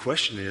the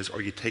question is,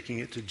 are you taking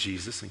it to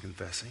Jesus and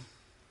confessing?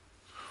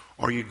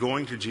 Are you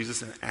going to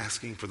Jesus and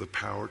asking for the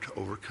power to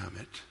overcome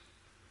it?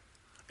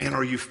 And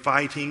are you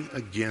fighting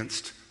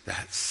against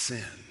that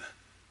sin?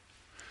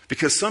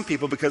 Because some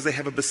people, because they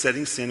have a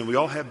besetting sin, and we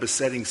all have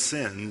besetting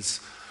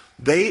sins,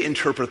 they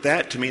interpret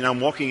that to mean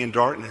I'm walking in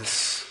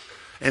darkness,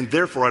 and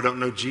therefore I don't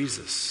know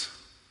Jesus.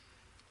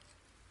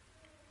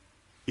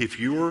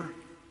 If you're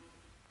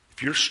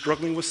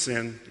struggling with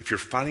sin, if you're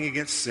fighting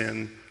against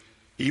sin,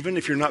 even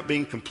if you're not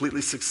being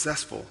completely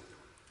successful,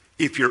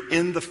 if you're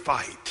in the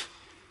fight,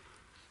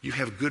 you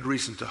have good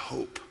reason to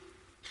hope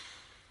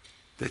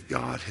that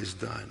God has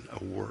done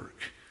a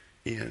work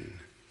in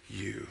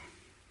you.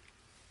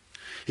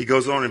 He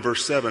goes on in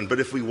verse 7, but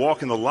if we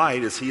walk in the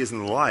light as he is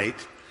in the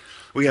light,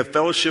 we have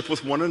fellowship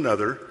with one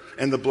another,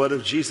 and the blood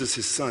of Jesus,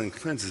 his son,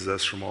 cleanses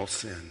us from all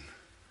sin.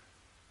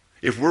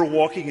 If we're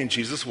walking in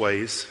Jesus'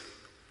 ways,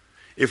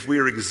 if we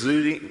are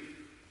exuding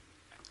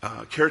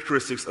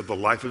characteristics of the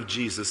life of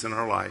Jesus in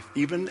our life,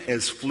 even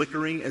as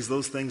flickering as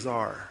those things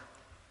are,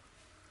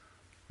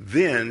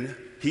 then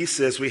he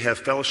says we have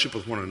fellowship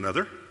with one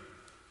another,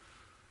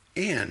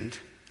 and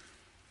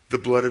the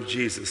blood of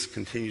Jesus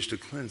continues to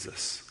cleanse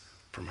us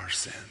from our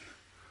sin.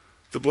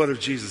 The blood of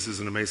Jesus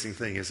is an amazing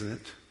thing, isn't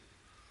it?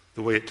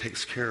 The way it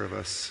takes care of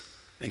us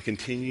and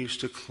continues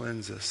to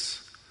cleanse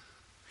us.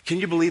 Can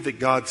you believe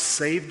that God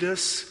saved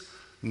us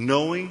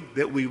knowing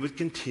that we would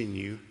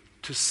continue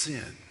to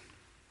sin?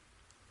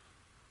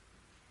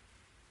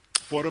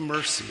 What a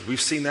mercy.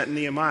 We've seen that in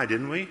Nehemiah,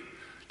 didn't we?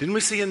 Didn't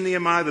we see in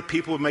Nehemiah the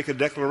people would make a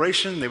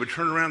declaration, they would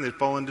turn around, they'd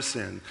fall into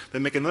sin.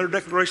 They'd make another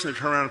declaration, they'd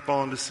turn around and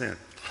fall into sin.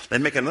 They'd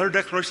make another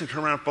declaration, they'd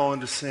turn around and fall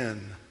into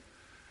sin.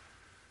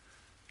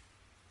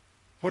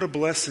 What a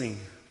blessing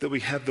that we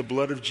have the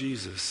blood of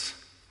Jesus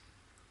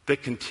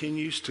that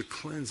continues to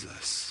cleanse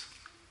us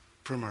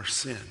from our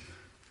sin.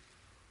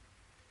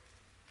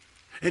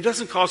 And it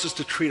doesn't cause us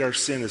to treat our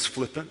sin as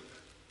flippant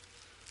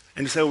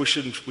and to say, oh, we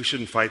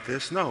shouldn't fight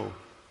this. No.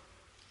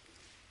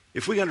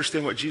 If we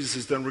understand what Jesus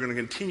has done, we're going to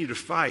continue to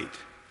fight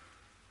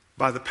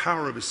by the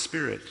power of his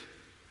Spirit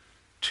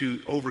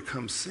to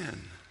overcome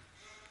sin.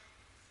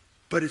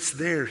 But it's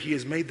there. He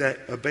has made that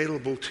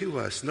available to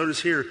us.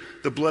 Notice here,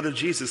 the blood of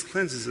Jesus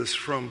cleanses us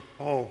from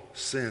all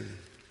sin.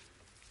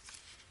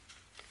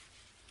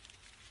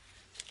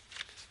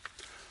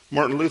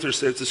 Martin Luther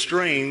said, it's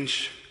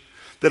strange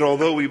that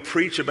although we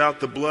preach about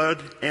the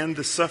blood and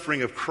the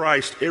suffering of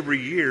Christ every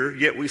year,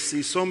 yet we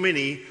see so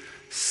many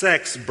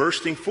sects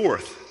bursting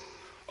forth.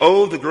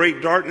 Oh, the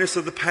great darkness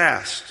of the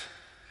past.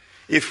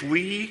 If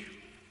we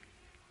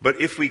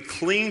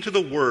cling to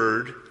the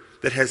word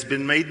that has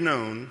been made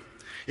known,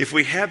 if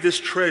we have this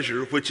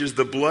treasure, which is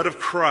the blood of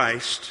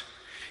Christ,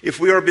 if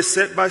we are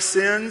beset by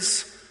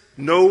sins,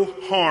 no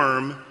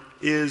harm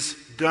is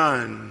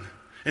done.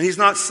 And he's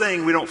not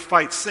saying we don't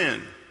fight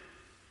sin.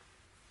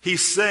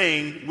 He's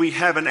saying we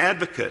have an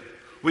advocate.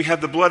 We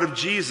have the blood of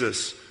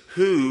Jesus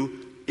who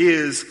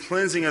is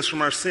cleansing us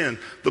from our sin.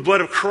 The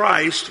blood of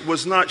Christ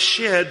was not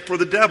shed for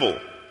the devil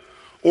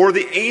or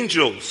the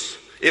angels.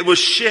 It was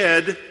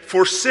shed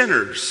for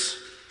sinners.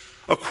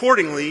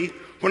 Accordingly,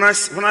 when I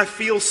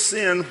feel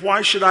sin,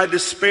 why should I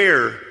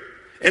despair?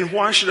 And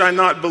why should I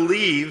not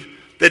believe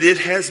that it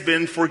has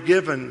been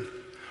forgiven?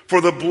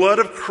 For the blood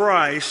of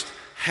Christ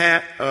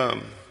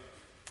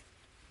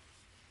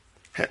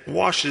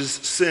washes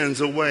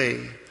sins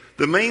away.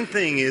 The main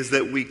thing is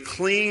that we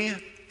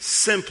cling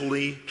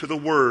simply to the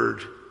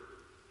Word.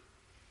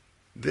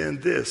 Then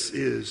this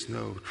is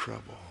no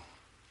trouble.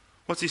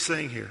 What's he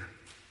saying here?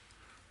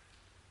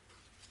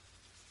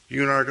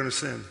 You and I are going to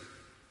sin.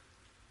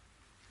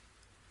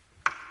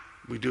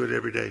 We do it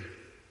every day.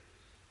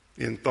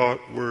 In thought,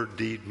 word,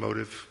 deed,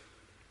 motive.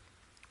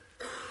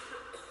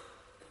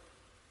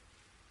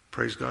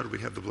 Praise God, we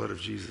have the blood of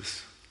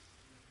Jesus.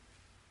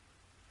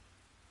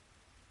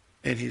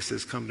 And he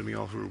says, come to me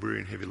all who are weary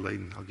and heavy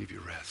laden, I'll give you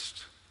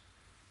rest.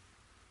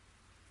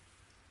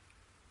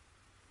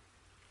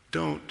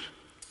 Don't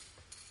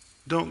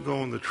go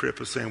on the trip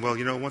of saying, well,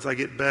 once I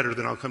get better,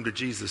 then I'll come to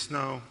Jesus.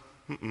 No.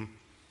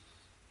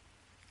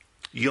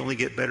 You only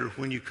get better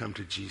when you come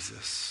to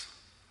Jesus.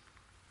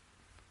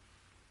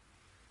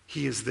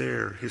 He is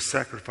there. His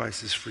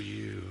sacrifice is for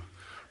you.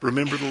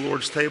 Remember the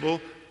Lord's table?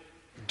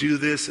 Do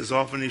this as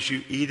often as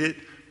you eat it.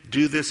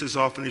 Do this as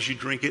often as you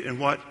drink it. And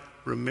what?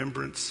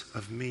 Remembrance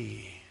of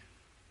me.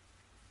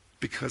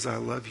 Because I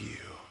love you.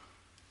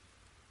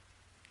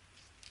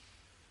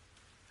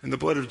 And the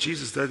blood of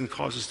Jesus doesn't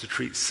cause us to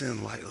treat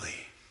sin lightly.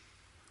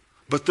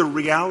 But the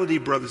reality,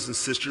 brothers and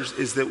sisters,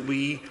 is that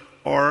we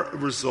are a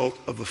result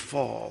of the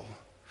fall.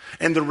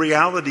 And the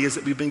reality is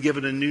that we've been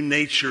given a new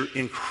nature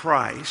in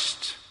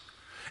Christ.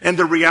 And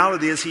the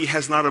reality is he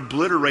has not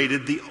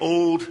obliterated the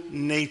old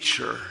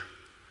nature.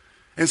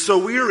 And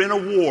so we are in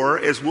a war,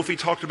 as Wolfie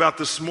talked about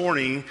this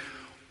morning,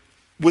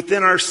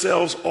 within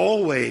ourselves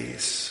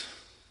always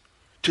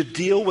to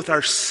deal with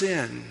our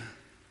sin.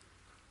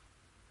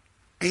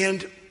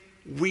 And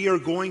we are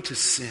going to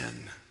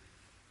sin.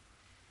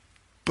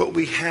 But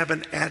we have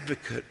an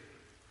advocate.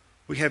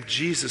 We have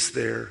Jesus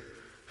there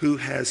who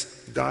has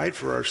died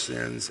for our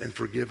sins and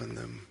forgiven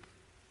them.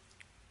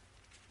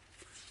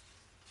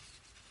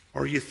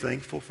 Are you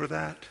thankful for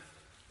that?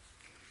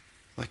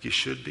 Like you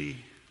should be?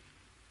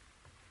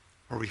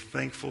 Are we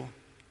thankful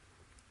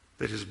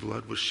that his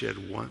blood was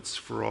shed once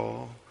for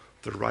all,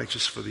 the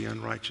righteous for the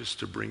unrighteous,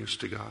 to bring us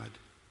to God?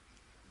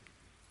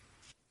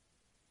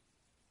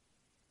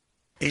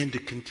 And to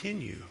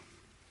continue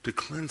to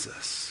cleanse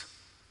us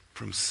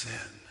from sin.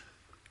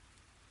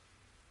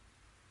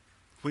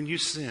 When you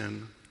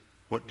sin,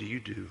 what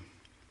do?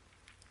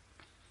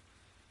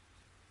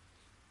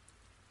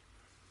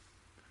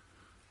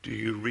 Do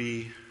you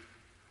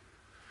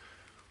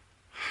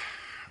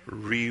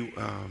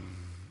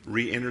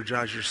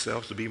re-energize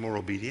yourself to be more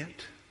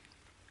obedient?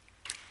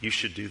 You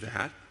should do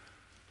that.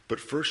 But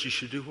first you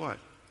should do what?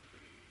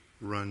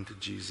 Run to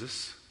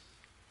Jesus.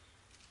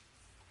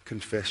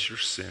 Confess your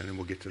sin, and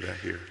we'll get to that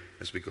here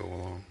as we go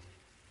along.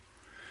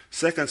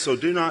 Second,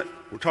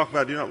 we're talking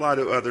about do not lie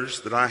to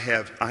others that I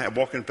have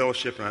walk in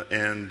fellowship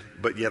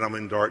but yet I'm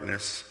in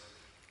darkness.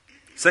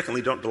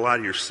 Secondly, don't lie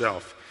to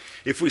yourself.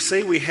 If we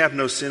say we have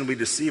no sin, we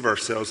deceive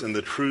ourselves, and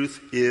the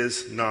truth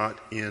is not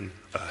in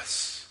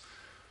us.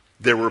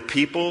 There were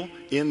people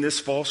in this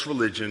false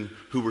religion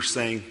who were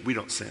saying, we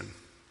don't sin.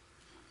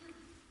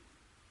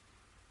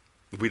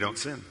 We don't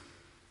sin.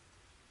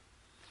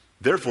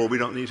 Therefore, we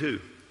don't need who?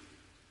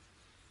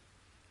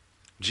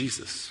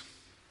 Jesus.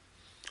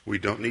 We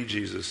don't need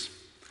Jesus.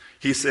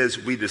 He says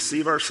we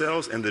deceive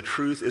ourselves and the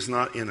truth is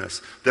not in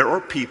us. There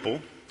are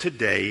people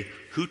today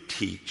who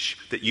teach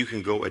that you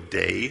can go a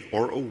day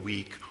or a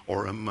week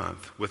or a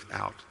month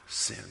without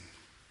sin.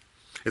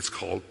 It's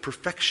called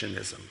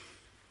perfectionism.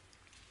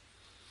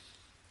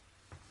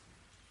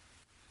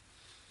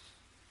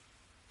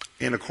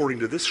 And according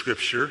to this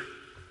scripture,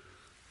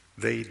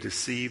 they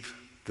deceive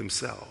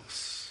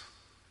themselves.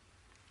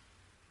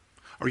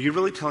 Are you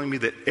really telling me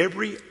that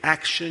every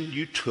action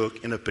you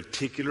took in a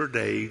particular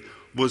day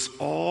was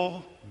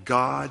all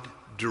God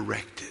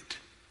directed?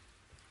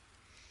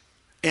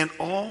 And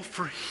all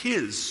for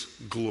His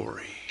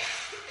glory?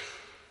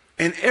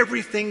 And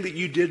everything that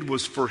you did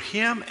was for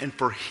Him and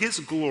for His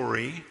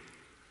glory,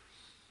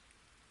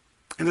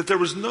 and that there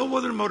was no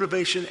other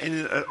motivation in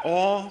it at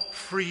all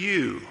for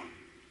you?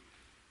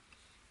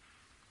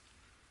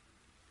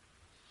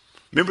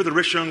 Remember the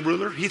rich young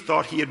ruler? He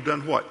thought he had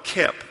done what?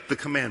 Kept the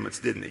commandments,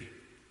 didn't he?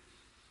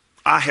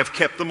 I have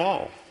kept them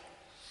all.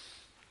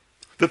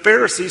 The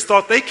Pharisees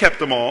thought they kept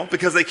them all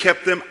because they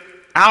kept them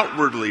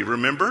outwardly,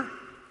 remember?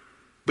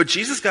 But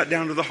Jesus got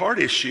down to the heart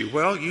issue.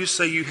 Well, you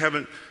say you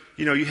haven't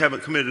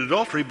committed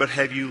adultery, but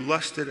have you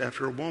lusted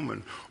after a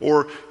woman?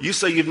 Or you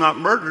say you've not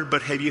murdered,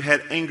 but have you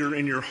had anger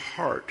in your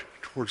heart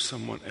towards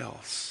someone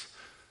else?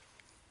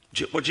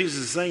 What Jesus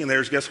is saying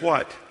there is, guess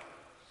what?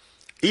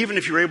 Even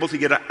if you're able to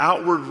get an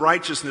outward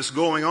righteousness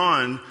going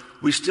on,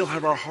 we still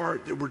have our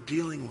heart that we're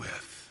dealing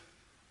with.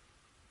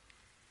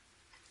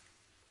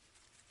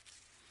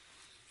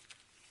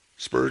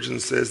 Spurgeon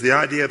says, the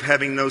idea of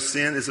having no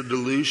sin is a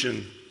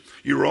delusion.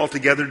 You are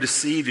altogether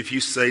deceived if you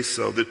say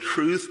so. The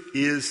truth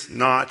is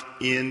not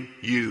in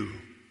you.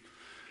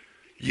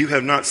 You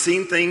have not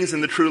seen things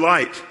in the true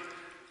light.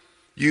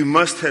 You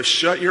must have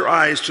shut your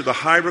eyes to the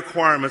high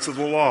requirements of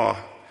the law.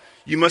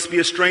 You must be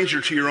a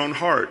stranger to your own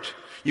heart.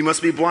 You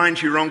must be blind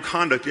to your own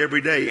conduct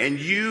every day. And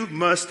you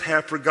must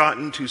have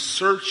forgotten to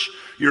search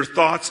your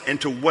thoughts and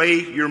to weigh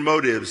your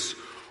motives,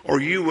 or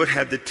you would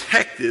have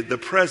detected the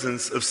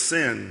presence of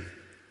sin.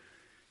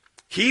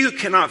 He who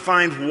cannot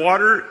find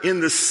water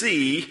in the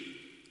sea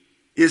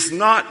is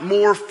not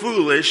more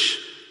foolish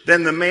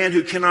than the man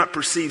who cannot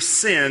perceive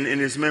sin in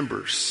his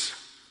members.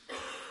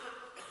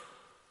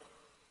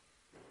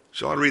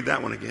 Shall I read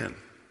that one again?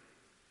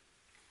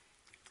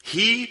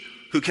 He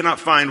who cannot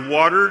find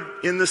water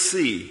in the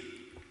sea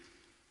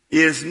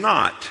is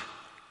not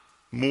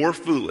more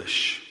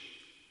foolish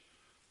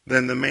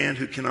than the man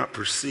who cannot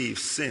perceive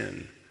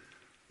sin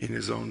in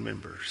his own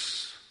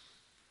members.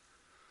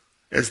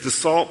 As the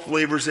salt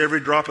flavors every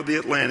drop of the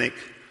Atlantic,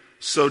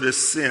 so does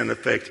sin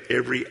affect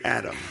every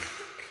atom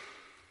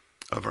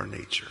of our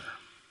nature.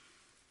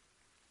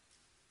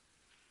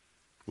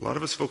 A lot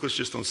of us focus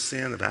just on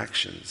sin of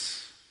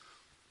actions.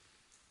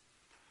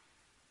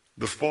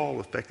 The fall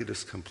affected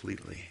us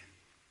completely.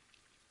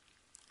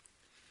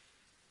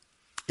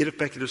 It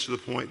affected us to the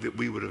point that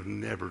we would have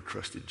never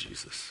trusted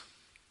Jesus.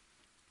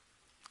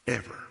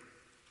 Ever.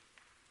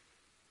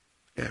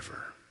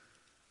 Ever.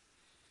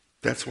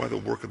 That's why the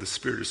work of the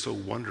Spirit is so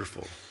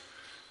wonderful,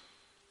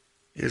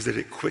 is that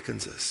it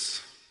quickens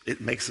us.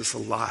 It makes us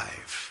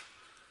alive.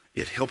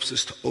 It helps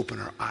us to open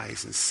our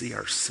eyes and see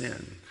our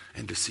sin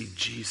and to see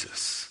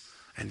Jesus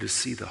and to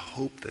see the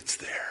hope that's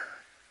there.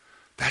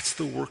 That's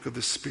the work of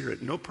the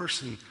Spirit. No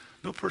person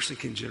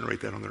can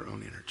generate that on their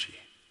own energy.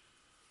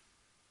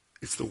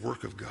 It's the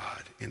work of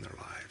God in their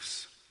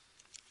lives.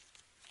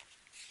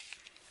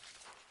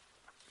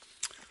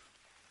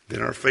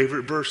 Then our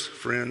favorite verse,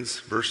 friends,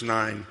 verse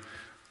 9.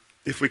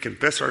 If we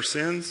confess our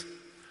sins,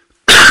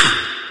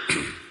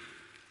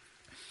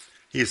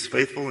 he is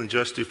faithful and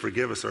just to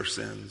forgive us our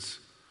sins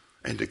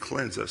and to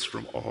cleanse us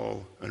from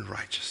all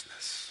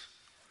unrighteousness.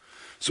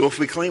 So if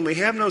we claim we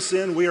have no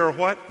sin, we are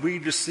what? We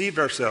deceive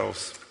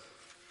ourselves.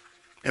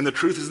 And the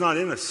truth is not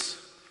in us.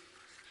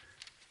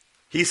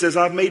 He says,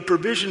 I've made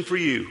provision for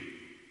you.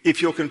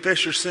 If you'll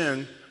confess your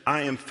sin,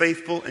 I am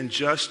faithful and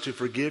just to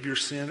forgive your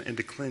sin and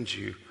to cleanse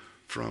you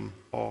from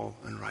all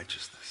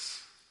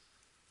unrighteousness.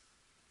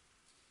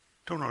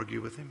 Don't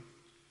argue with him.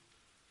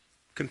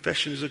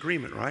 Confession is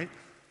agreement, right?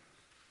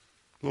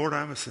 Lord,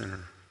 I'm a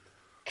sinner.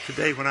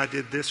 Today when I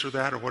did this or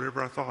that or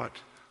whatever I thought,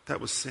 that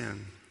was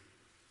sin.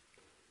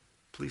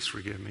 Please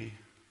forgive me.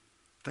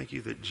 Thank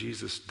you that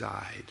Jesus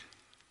died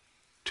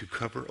to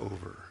cover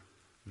over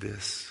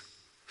this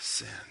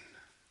sin.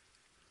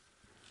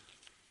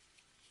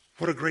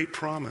 What a great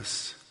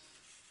promise.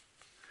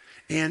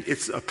 And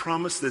it's a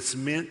promise that's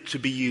meant to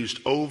be used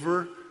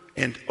over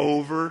and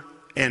over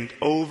and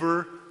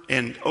over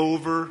and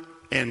over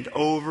and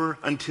over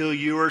until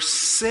you are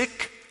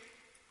sick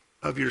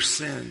of your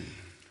sin.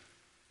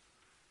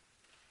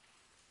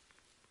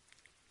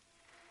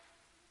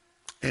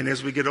 And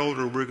as we get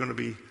older, we're going to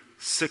be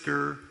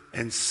sicker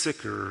and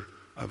sicker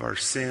of our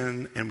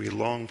sin, and we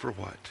long for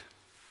what?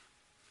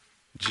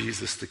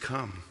 Jesus to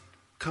come.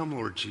 Come,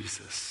 Lord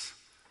Jesus.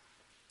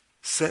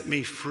 Set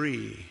me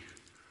free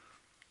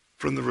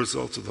from the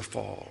results of the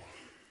fall.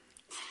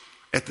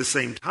 At the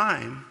same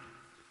time,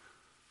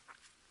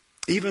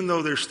 even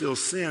though there's still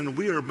sin,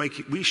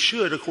 we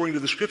should, according to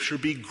the Scripture,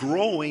 be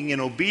growing in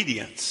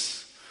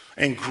obedience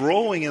and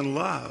growing in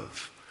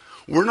love.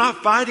 We're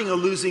not fighting a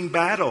losing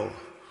battle.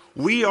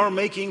 We are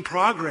making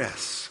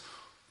progress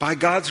by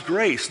God's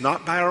grace,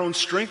 not by our own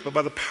strength, but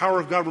by the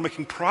power of God. We're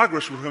making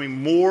progress. We're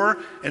becoming more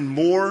and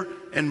more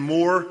and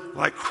more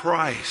like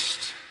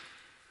Christ.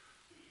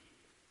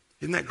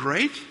 Isn't that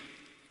great?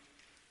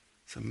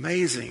 It's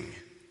amazing.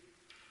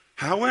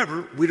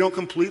 However, we don't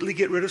completely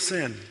get rid of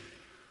sin.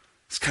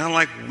 It's kind of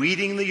like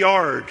weeding the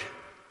yard.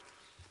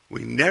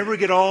 We never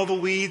get all the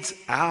weeds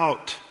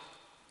out.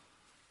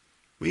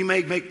 We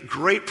may make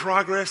great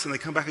progress and they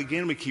come back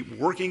again. We keep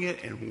working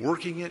it and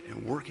working it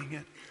and working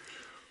it.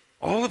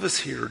 All of us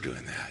here are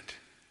doing that.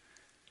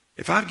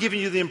 If I've given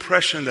you the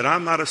impression that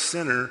I'm not a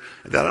sinner,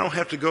 that I don't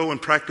have to go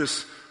and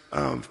practice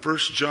 1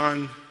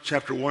 John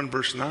chapter 1,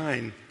 verse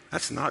 9,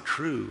 that's not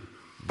true.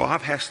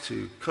 Bob has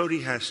to.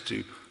 Cody has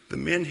to. The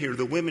men here,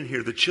 the women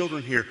here, the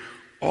children here,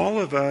 all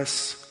of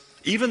us,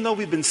 even though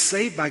we've been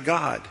saved by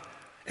God,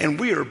 and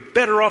we are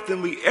better off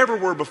than we ever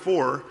were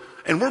before,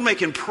 and we're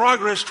making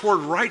progress toward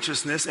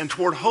righteousness and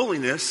toward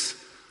holiness,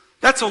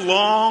 that's a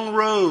long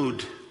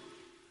road.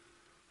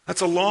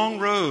 That's a long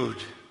road.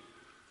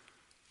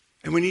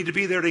 And we need to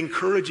be there to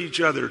encourage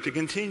each other, to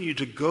continue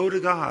to go to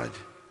God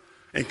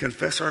and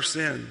confess our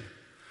sin.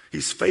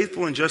 He's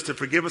faithful and just to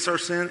forgive us our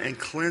sin and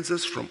cleanse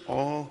us from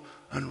all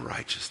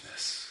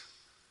unrighteousness.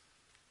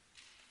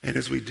 And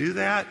as we do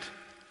that,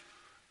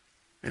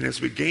 and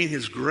as we gain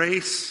his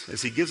grace,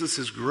 as he gives us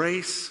his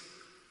grace,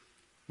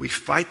 we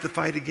fight the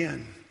fight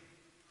again.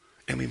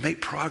 And we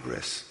make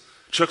progress.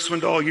 Chuck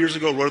Swindoll years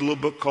ago wrote a little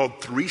book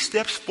called 3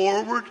 Steps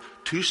Forward,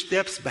 2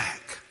 Steps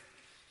Back.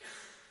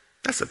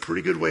 That's a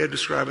pretty good way of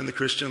describing the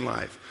Christian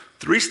life.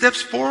 3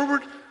 steps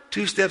forward,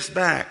 2 steps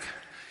back.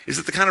 Is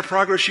it the kind of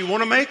progress you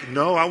want to make?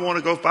 No, I want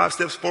to go 5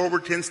 steps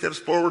forward, 10 steps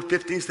forward,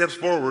 15 steps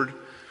forward.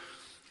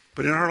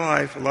 But in our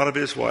life, a lot of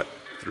it is what?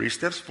 3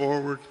 steps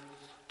forward,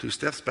 2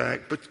 steps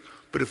back.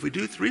 But if we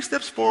do 3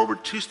 steps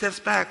forward, 2 steps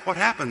back, what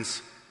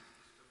happens?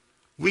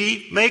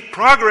 We make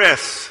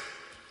progress.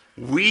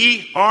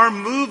 We are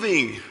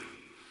moving.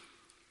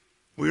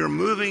 We are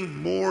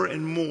moving more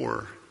and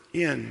more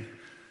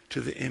into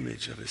the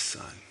image of his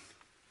Son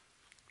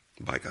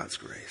by God's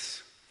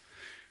grace.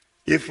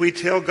 If we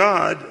tell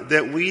God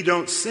that we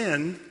don't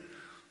sin,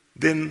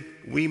 then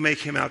we make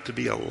him out to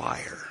be a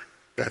liar.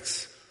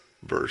 That's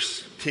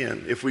verse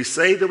 10. If we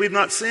say that we've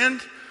not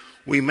sinned,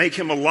 we make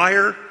him a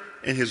liar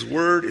and his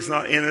word is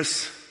not in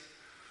us.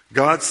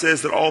 God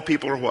says that all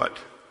people are what?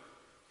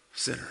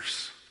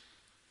 Sinners.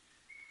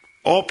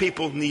 All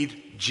people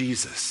need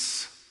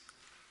Jesus.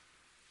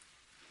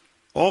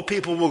 All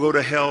people will go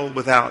to hell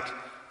without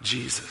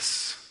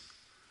Jesus.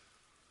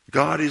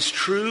 God is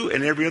true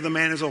and every other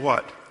man is a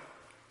what?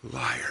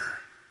 Liar.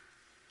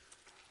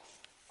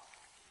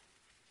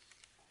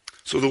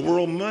 So the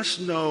world must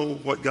know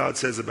what God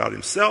says about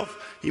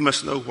himself. He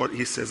must know what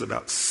he says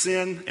about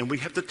sin, and we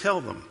have to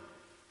tell them.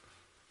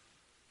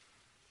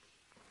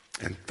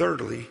 And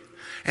thirdly,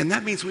 and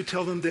that means we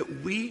tell them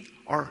that we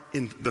are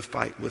in the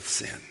fight with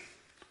sin.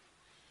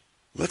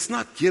 Let's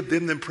not give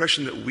them the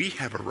impression that we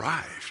have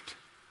arrived,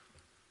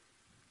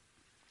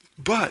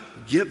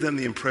 but give them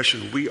the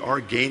impression we are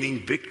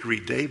gaining victory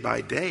day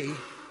by day,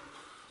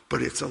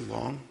 but it's a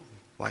long,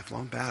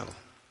 lifelong battle.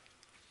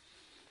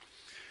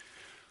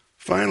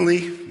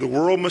 Finally, the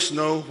world must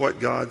know what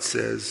God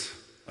says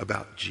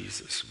about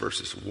Jesus,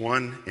 verses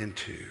 1 and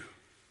 2.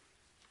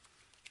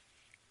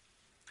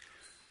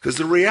 Because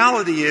the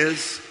reality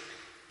is,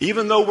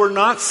 even though we're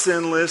not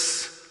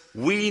sinless,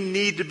 we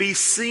need to be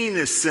seen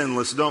as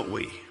sinless, don't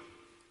we?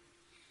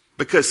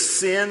 Because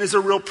sin is a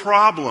real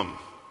problem.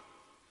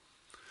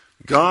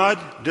 God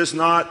does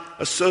not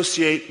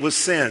associate with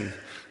sin.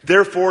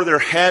 Therefore, there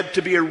had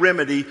to be a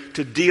remedy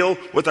to deal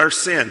with our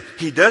sin.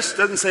 He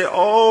doesn't say,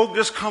 oh,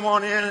 just come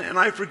on in and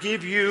I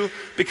forgive you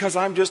because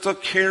I'm just a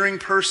caring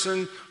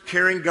person,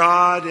 caring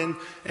God, and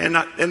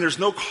there's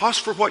no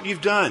cost for what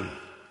you've done.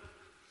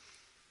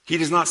 He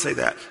does not say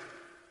that.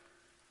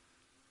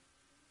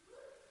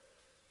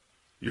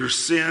 Your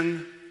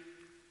sin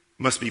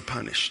must be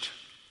punished.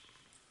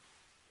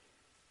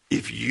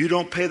 If you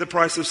don't pay the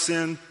price of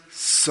sin,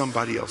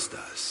 somebody else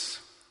does.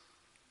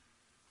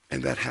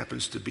 And that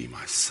happens to be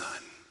my son.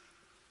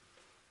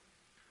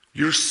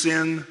 Your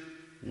sin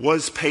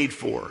was paid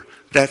for.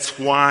 That's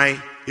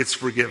why it's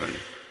forgiven.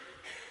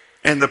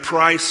 And the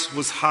price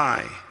was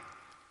high.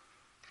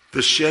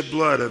 The shed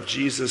blood of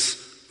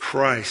Jesus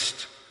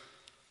Christ.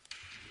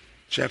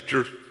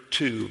 Chapter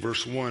 2,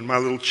 verse 1. My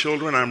little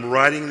children, I'm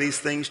writing these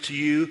things to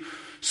you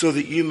so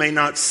that you may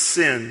not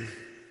sin.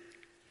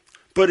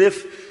 But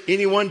if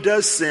anyone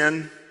does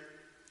sin,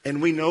 and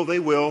we know they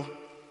will,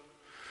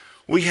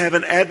 we have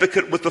an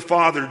advocate with the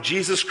Father,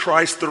 Jesus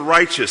Christ the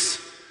righteous.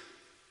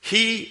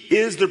 He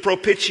is the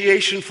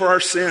propitiation for our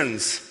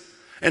sins,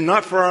 and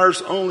not for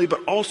ours only,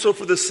 but also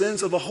for the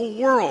sins of the whole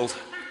world.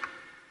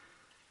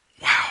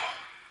 Wow.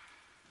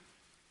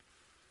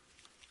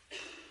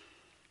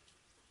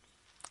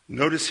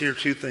 Notice here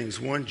 2 things.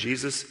 One,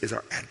 Jesus is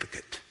our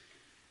advocate.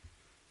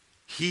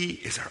 He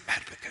is our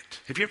advocate.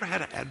 Have you ever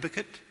had an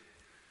advocate?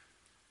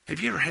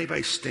 Have you ever had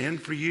anybody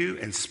stand for you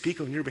and speak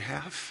on your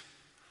behalf?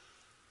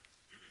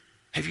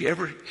 Have you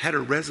ever had a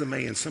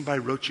resume and somebody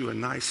wrote you a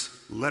nice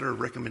letter of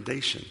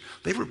recommendation?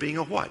 They were being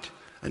a what?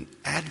 An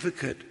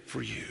advocate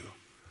for you.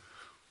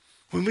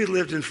 When we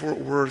lived in Fort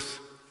Worth,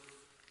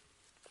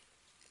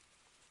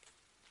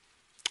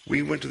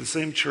 we went to the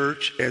same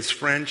church as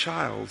Fran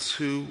Childs,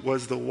 who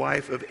was the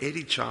wife of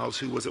Eddie Childs,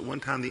 who was at one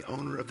time the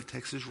owner of the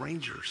Texas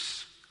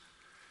Rangers.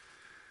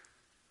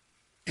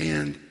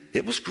 And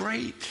it was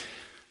great.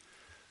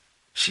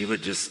 She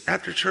would just,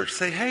 after church,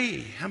 say,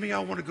 hey, how many of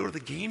y'all want to go to the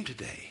game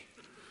today?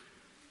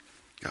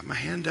 Got my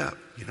hand up,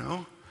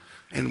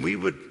 And we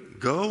would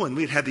go and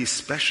we'd have these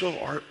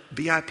special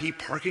VIP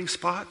parking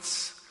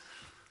spots.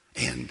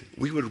 And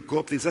we would go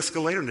up these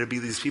escalators and there'd be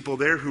these people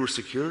there who were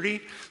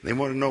security. They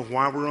want to know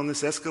why we're on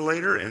this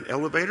escalator and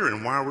elevator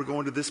and why we're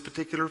going to this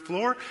particular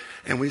floor.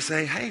 And we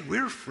say, hey,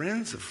 we're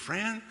friends of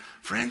Fran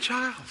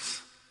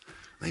Childs.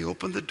 They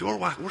open the door.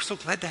 Wow, we're so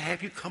glad to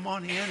have you. Come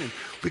on in. And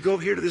we go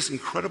here to this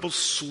incredible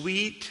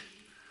suite.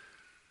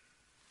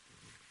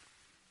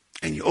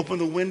 And you open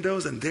the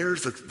windows and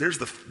there's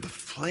the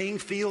playing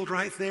field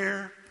right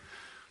there.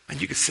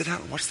 And you could sit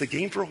out and watch the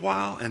game for a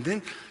while. And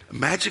then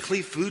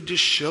magically food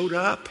just showed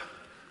up.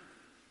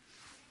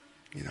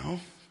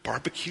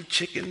 Barbecue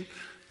chicken,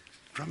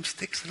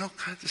 drumsticks and all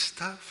kinds of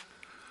stuff.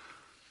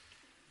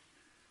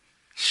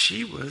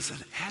 She was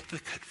an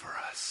advocate for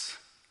us.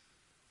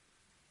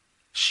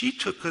 She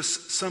took us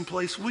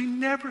someplace we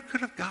never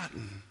could have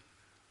gotten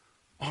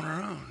on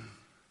our own.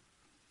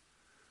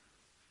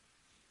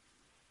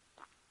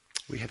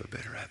 We have a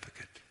better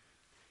advocate,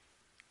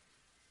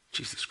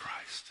 Jesus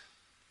Christ,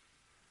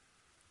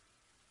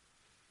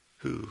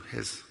 who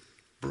has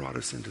brought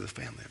us into the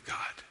family of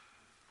God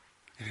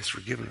and has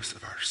forgiven us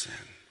of our sin.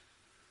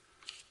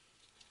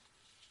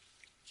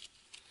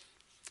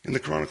 In the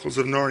Chronicles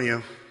of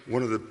Narnia,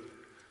 one of the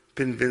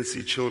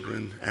Penvensi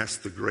children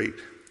asked the great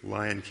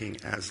Lion King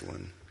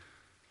Aslan,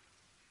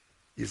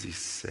 is he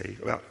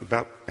safe?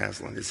 About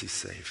Aslan, is he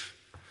safe?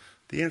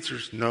 The answer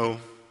is no,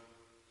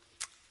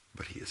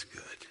 but he is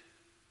good.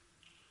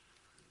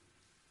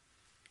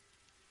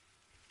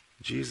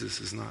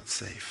 Jesus is not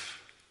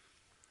safe.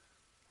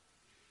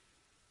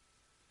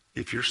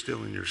 If you're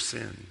still in your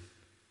sin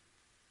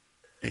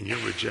and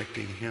you're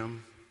rejecting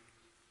him,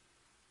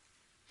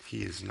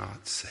 he is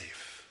not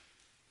safe.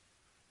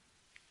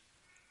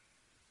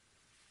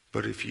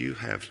 But if you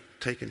have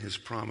taken his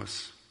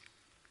promise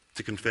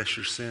to confess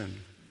your sin,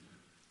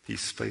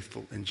 he's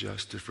faithful and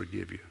just to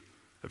forgive you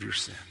of your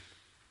sin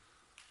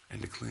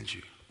and to cleanse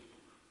you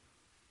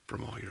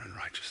from all your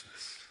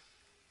unrighteousness.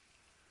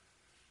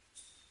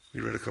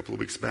 We read a couple of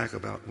weeks back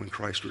about when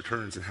Christ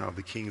returns and how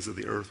the kings of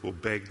the earth will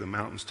beg the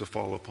mountains to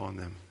fall upon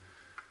them.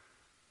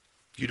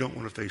 You don't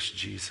want to face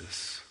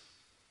Jesus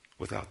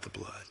without the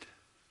blood.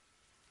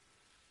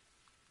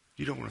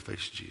 You don't want to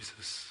face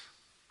Jesus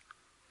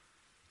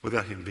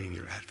without him being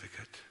your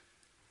advocate.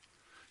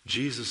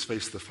 Jesus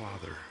faced the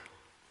Father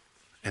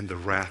and the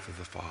wrath of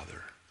the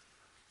Father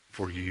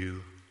for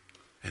you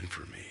and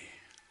for me.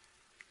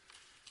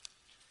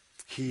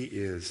 He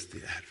is the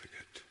advocate.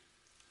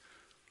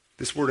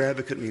 This word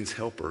advocate means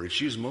helper. It's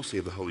used mostly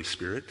of the Holy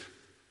Spirit,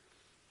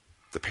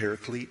 the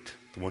paraclete,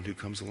 the one who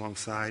comes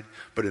alongside.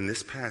 But in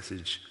this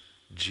passage,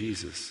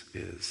 Jesus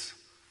is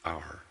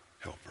our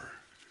helper.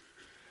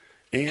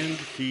 And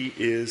he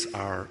is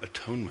our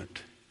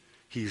atonement.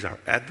 He's our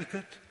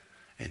advocate,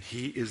 and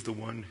he is the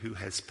one who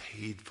has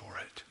paid for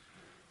it.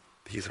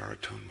 He's our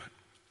atonement.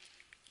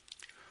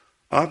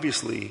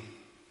 Obviously,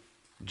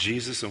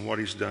 Jesus and what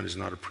he's done is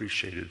not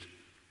appreciated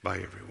by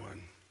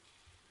everyone.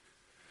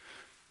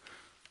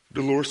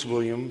 Dolores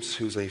Williams,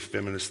 who's a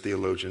feminist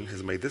theologian,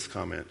 has made this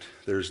comment: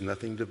 there is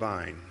nothing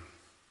divine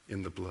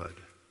in the blood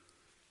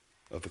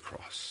of the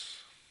cross.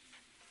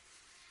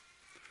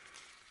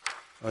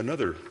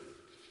 Another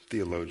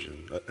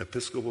theologian,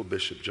 Episcopal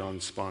Bishop John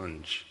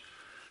Sponge,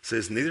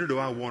 says, neither do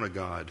I want a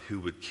God who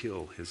would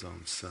kill his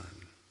own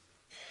son.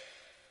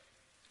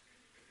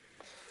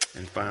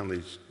 And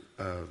finally,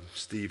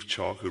 Steve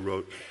Chalk, who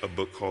wrote a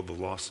book called The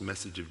Lost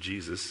Message of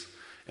Jesus,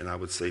 and I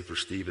would say for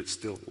Steve, it's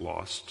still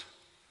lost.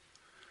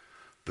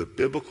 The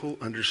biblical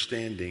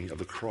understanding of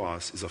the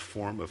cross is a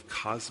form of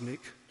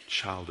cosmic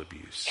child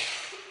abuse.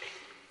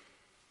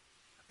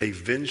 A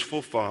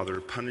vengeful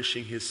father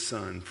punishing his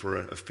son for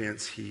an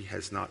offense he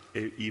has not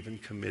even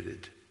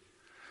committed.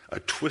 A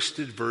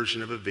twisted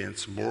version of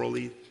events,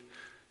 morally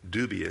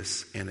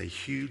dubious, and a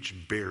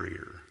huge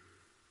barrier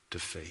to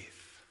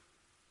faith.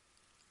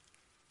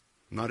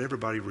 Not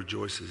everybody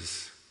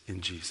rejoices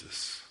in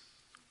Jesus.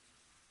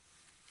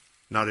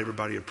 Not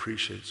everybody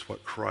appreciates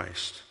what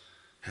Christ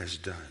has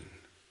done.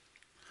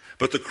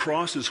 But the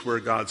cross is where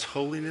God's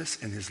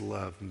holiness and his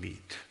love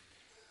meet.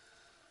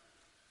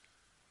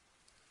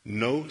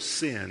 No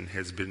sin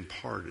has been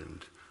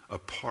pardoned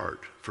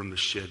apart from the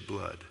shed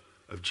blood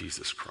of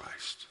Jesus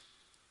Christ.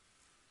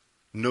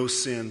 No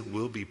sin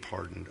will be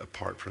pardoned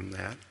apart from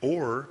that,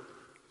 or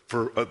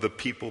for the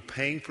people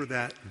paying for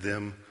that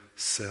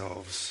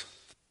themselves.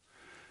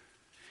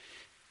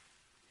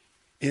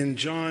 In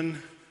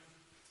John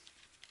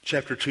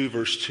chapter 2,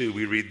 verse 2,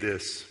 we read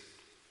this.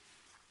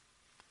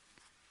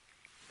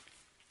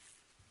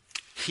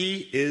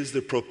 He is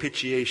the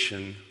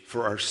propitiation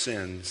for our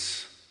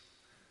sins,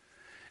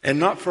 and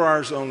not for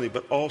ours only,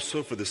 but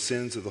also for the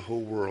sins of the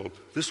whole world.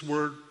 This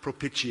word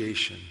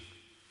propitiation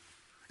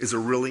is a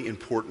really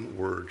important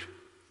word.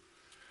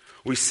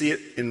 We see it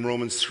in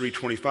Romans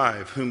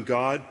 3:25, whom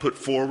God put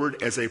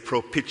forward as a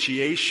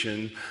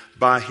propitiation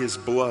by his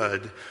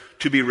blood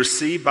to be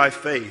received by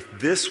faith.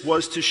 This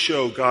was to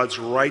show God's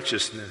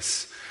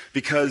righteousness,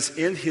 because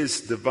in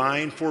his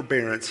divine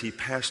forbearance he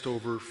passed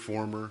over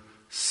former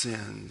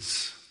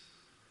sins.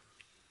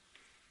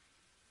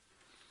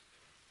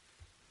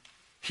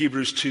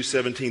 Hebrews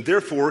 2:17,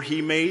 therefore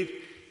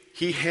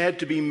he had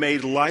to be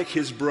made like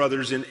his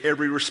brothers in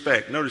every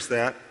respect. Notice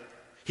that.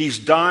 He's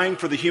dying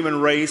for the human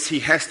race. He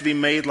has to be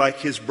made like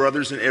his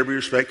brothers in every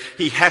respect.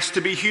 He has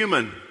to be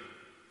human.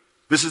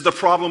 This is the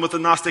problem with the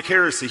Gnostic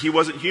heresy. He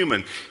wasn't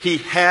human. He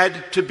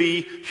had to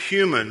be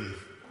human.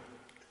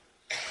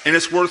 And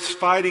it's worth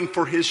fighting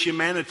for his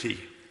humanity.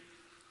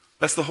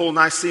 That's the whole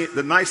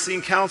the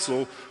Nicene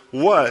Council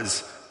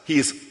was. He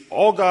is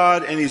all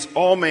God and he's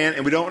all man,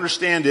 and we don't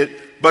understand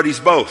it, but he's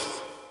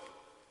both.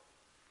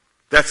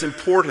 That's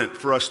important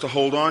for us to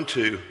hold on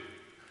to.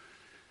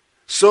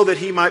 so that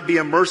he might be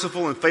a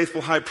merciful and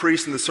faithful high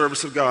priest in the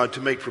service of God to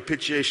make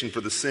propitiation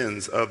for the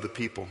sins of the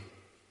people.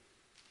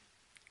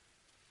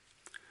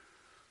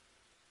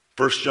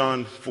 1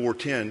 John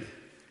 4:10,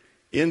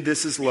 in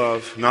this is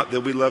love, not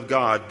that we love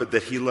God, but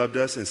that he loved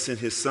us and sent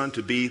his Son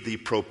to be the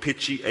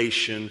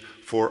propitiation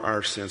for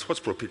our sins. What's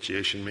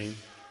propitiation mean?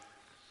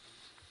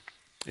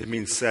 It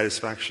means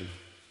satisfaction.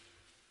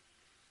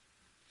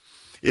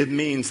 It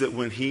means that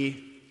when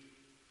he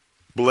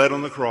bled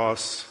on the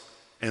cross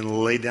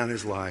and laid down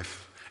his life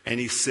and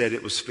he said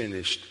it was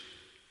finished,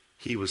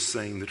 he was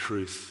saying the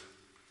truth.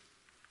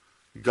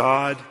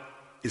 God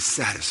is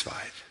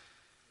satisfied.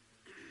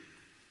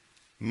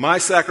 My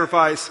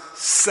sacrifice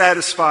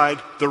satisfied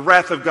the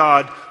wrath of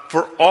God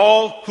for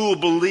all who will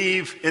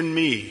believe in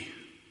me.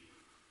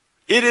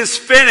 It is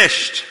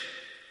finished.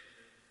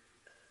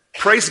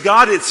 Praise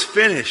God, it's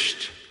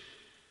finished.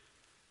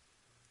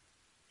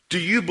 Do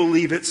you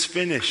believe it's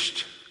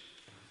finished?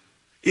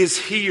 Is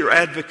he your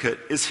advocate?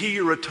 Is he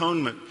your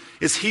atonement?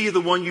 Is he the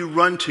one you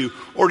run to?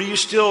 Or do you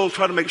still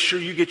try to make sure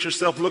you get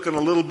yourself looking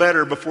a little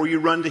better before you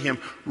run to him?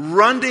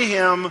 Run to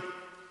him,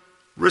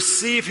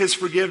 receive his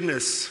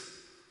forgiveness,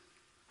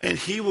 and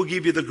he will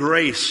give you the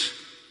grace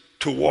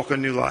to walk a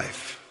new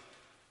life.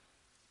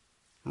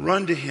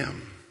 Run to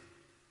him.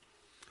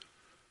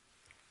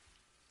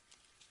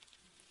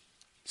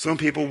 Some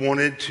people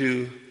wanted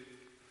to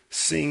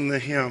sing the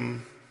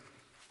hymn,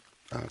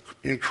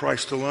 In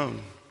Christ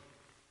Alone.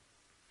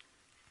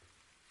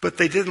 But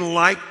they didn't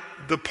like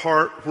the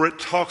part where it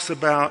talks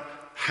about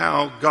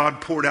how God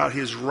poured out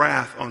his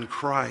wrath on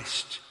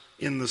Christ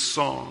in the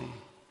song.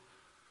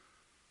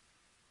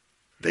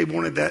 They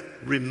wanted that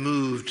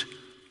removed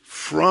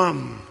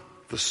from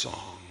the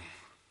song.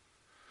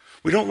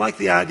 We don't like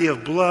the idea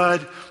of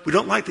blood. We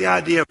don't like the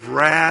idea of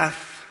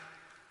wrath.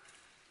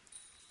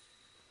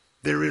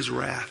 There is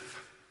wrath.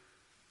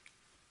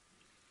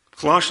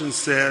 Colossians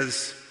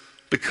says,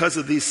 because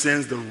of these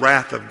sins, the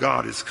wrath of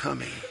God is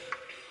coming.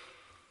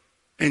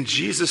 And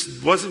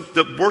Jesus wasn't,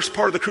 the worst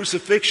part of the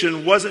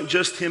crucifixion wasn't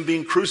just him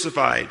being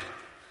crucified.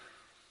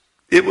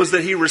 It was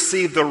that he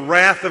received the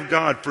wrath of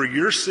God for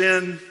your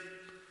sin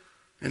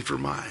and for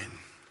mine.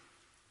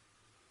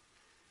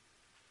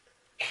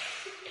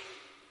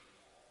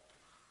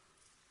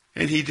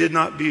 And he did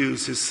not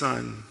abuse his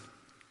Son.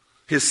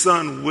 His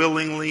Son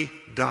willingly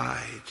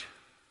died.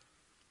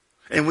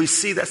 And we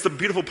see that's the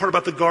beautiful part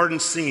about the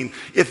garden scene.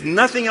 If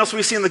nothing else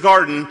we see in the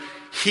garden,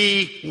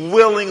 he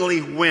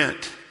willingly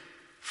went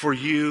for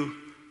you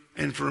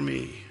and for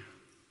me.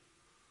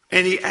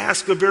 And he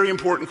asked a very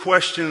important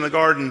question in the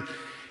garden.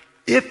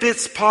 If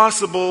it's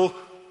possible,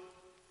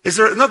 is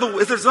there another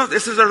way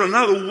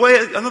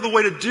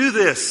to do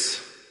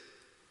this?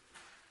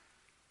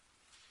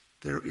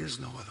 There is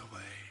no other way.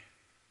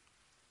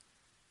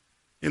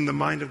 In the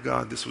mind of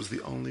God, this was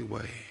the only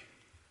way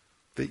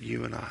that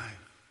you and I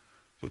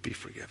would be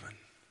forgiven.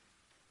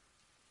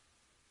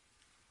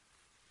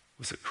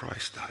 Was that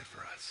Christ died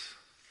for us.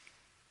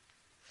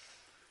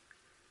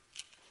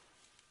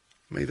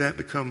 May that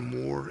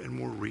become more and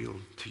more real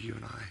to you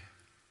and I.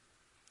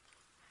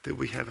 That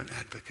we have an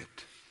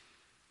advocate.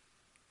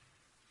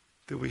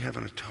 That we have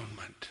an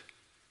atonement.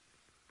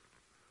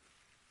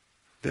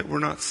 That we're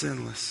not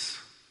sinless.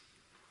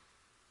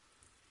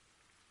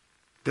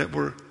 That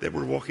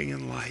we're walking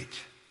in light.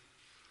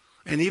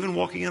 And even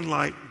walking in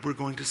light, we're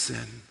going to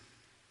sin.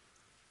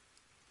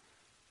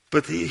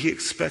 But he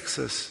expects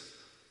us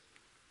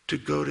to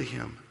go to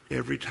him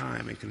every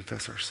time and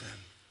confess our sin.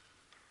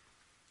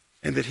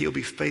 And that he'll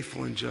be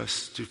faithful and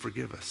just to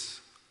forgive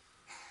us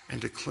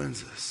and to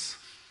cleanse us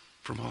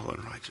from all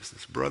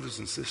unrighteousness. Brothers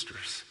and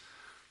sisters,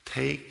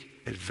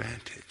 take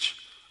advantage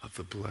of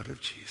the blood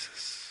of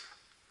Jesus.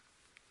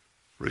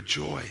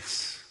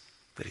 Rejoice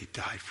that he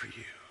died for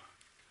you.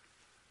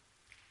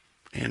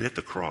 And at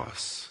the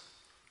cross,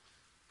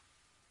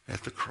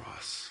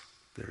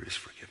 there is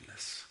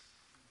forgiveness.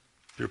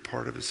 You're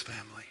part of his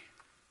family.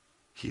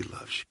 He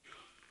loves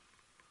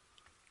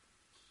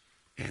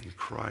you. And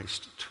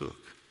Christ took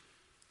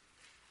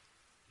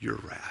your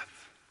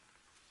wrath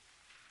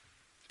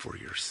for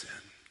your sin.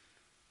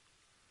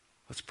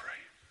 Let's pray.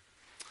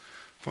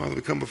 Father,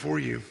 we come before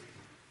you.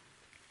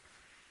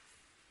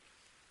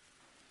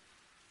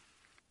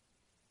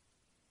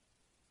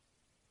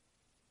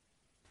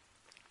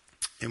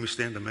 And we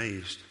stand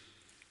amazed.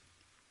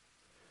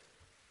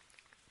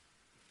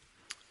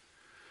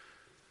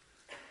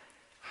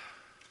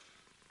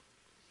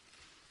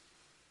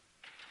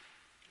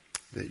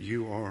 That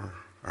you are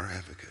our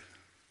advocate.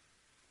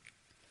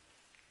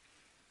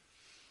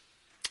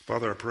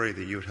 Father, I pray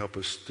that you would help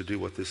us to do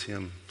what this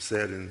hymn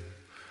said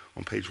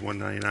on page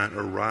 199.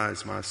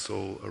 Arise, my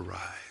soul,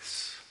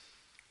 arise.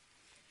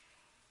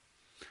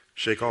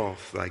 Shake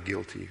off thy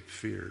guilty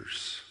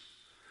fears.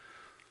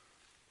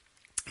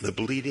 The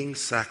bleeding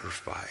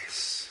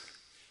sacrifice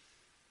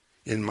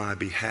in my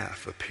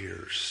behalf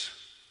appears.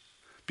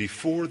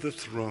 Before the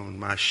throne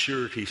my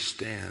surety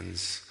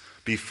stands.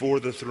 Before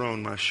the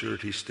throne my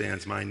surety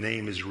stands. My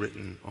name is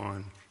written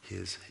on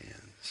his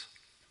hands.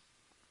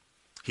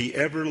 He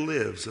ever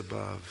lives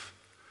above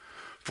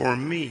for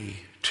me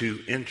to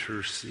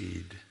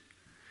intercede.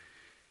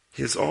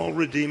 His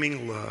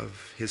all-redeeming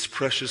love, his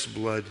precious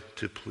blood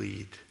to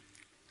plead.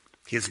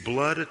 His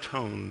blood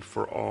atoned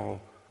for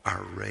all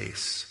our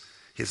race.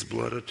 His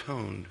blood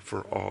atoned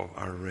for all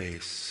our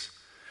race.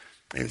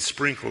 And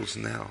sprinkles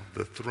now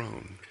the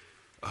throne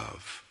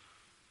of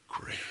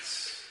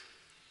grace.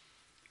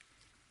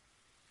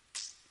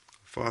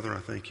 Father, I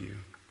thank you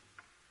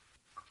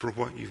for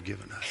what you've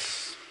given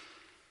us.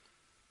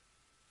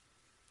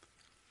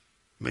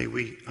 May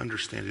we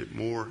understand it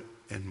more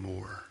and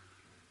more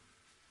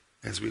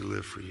as we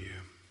live for you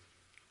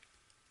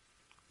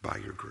by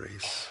your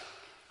grace.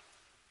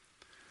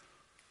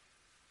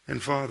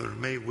 And Father,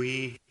 may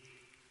we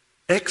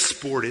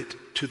export it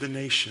to the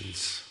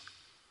nations.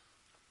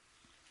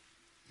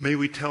 May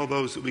we tell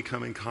those that we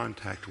come in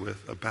contact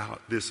with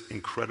about this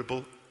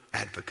incredible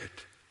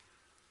advocate,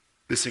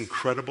 this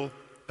incredible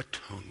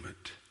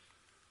atonement.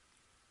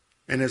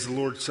 And as the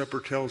Lord's Supper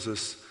tells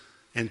us,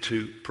 and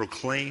to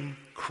proclaim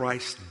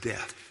Christ's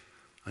death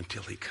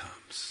until he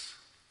comes.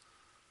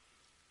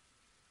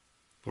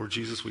 Lord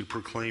Jesus, we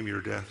proclaim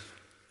your death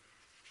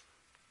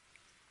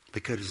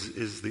because it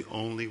is the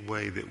only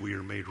way that we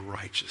are made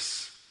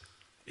righteous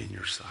in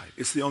your sight.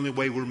 It's the only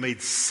way we're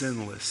made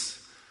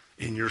sinless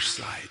in your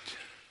sight.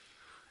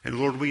 And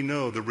Lord, we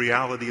know the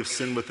reality of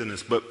sin within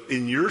us, but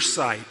in your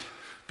sight,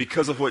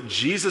 because of what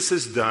Jesus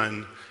has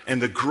done and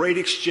the great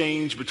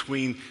exchange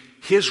between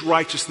his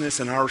righteousness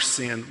and our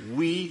sin,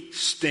 we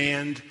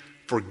stand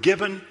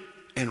forgiven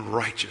and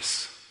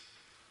righteous.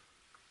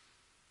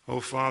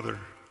 Oh, Father,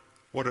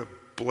 what a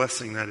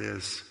blessing that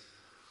is.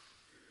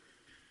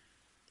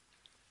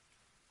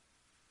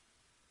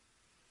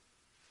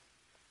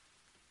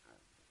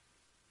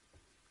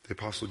 The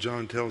Apostle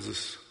John tells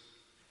us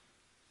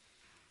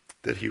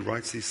that he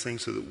writes these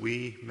things so that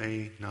we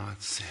may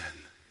not sin.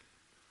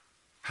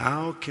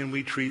 How can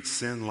we treat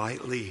sin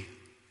lightly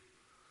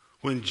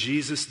when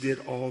Jesus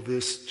did all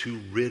this to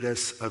rid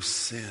us of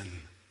sin?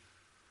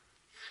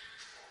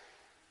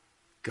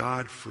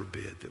 God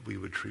forbid that we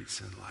would treat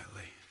sin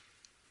lightly.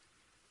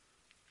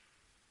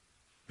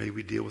 May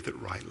we deal with it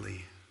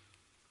rightly.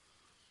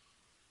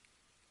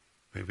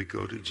 May we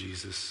go to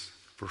Jesus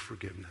for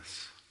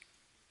forgiveness.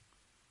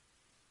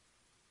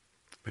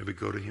 May we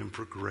go to him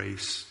for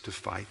grace to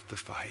fight the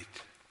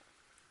fight.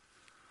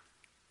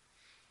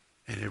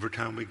 And every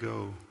time we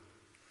go,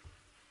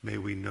 may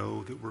we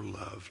know that we're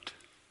loved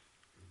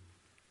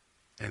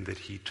and that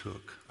he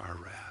took our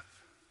wrath.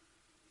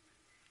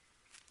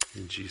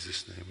 In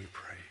Jesus' name we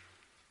pray.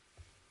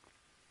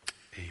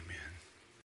 Amen.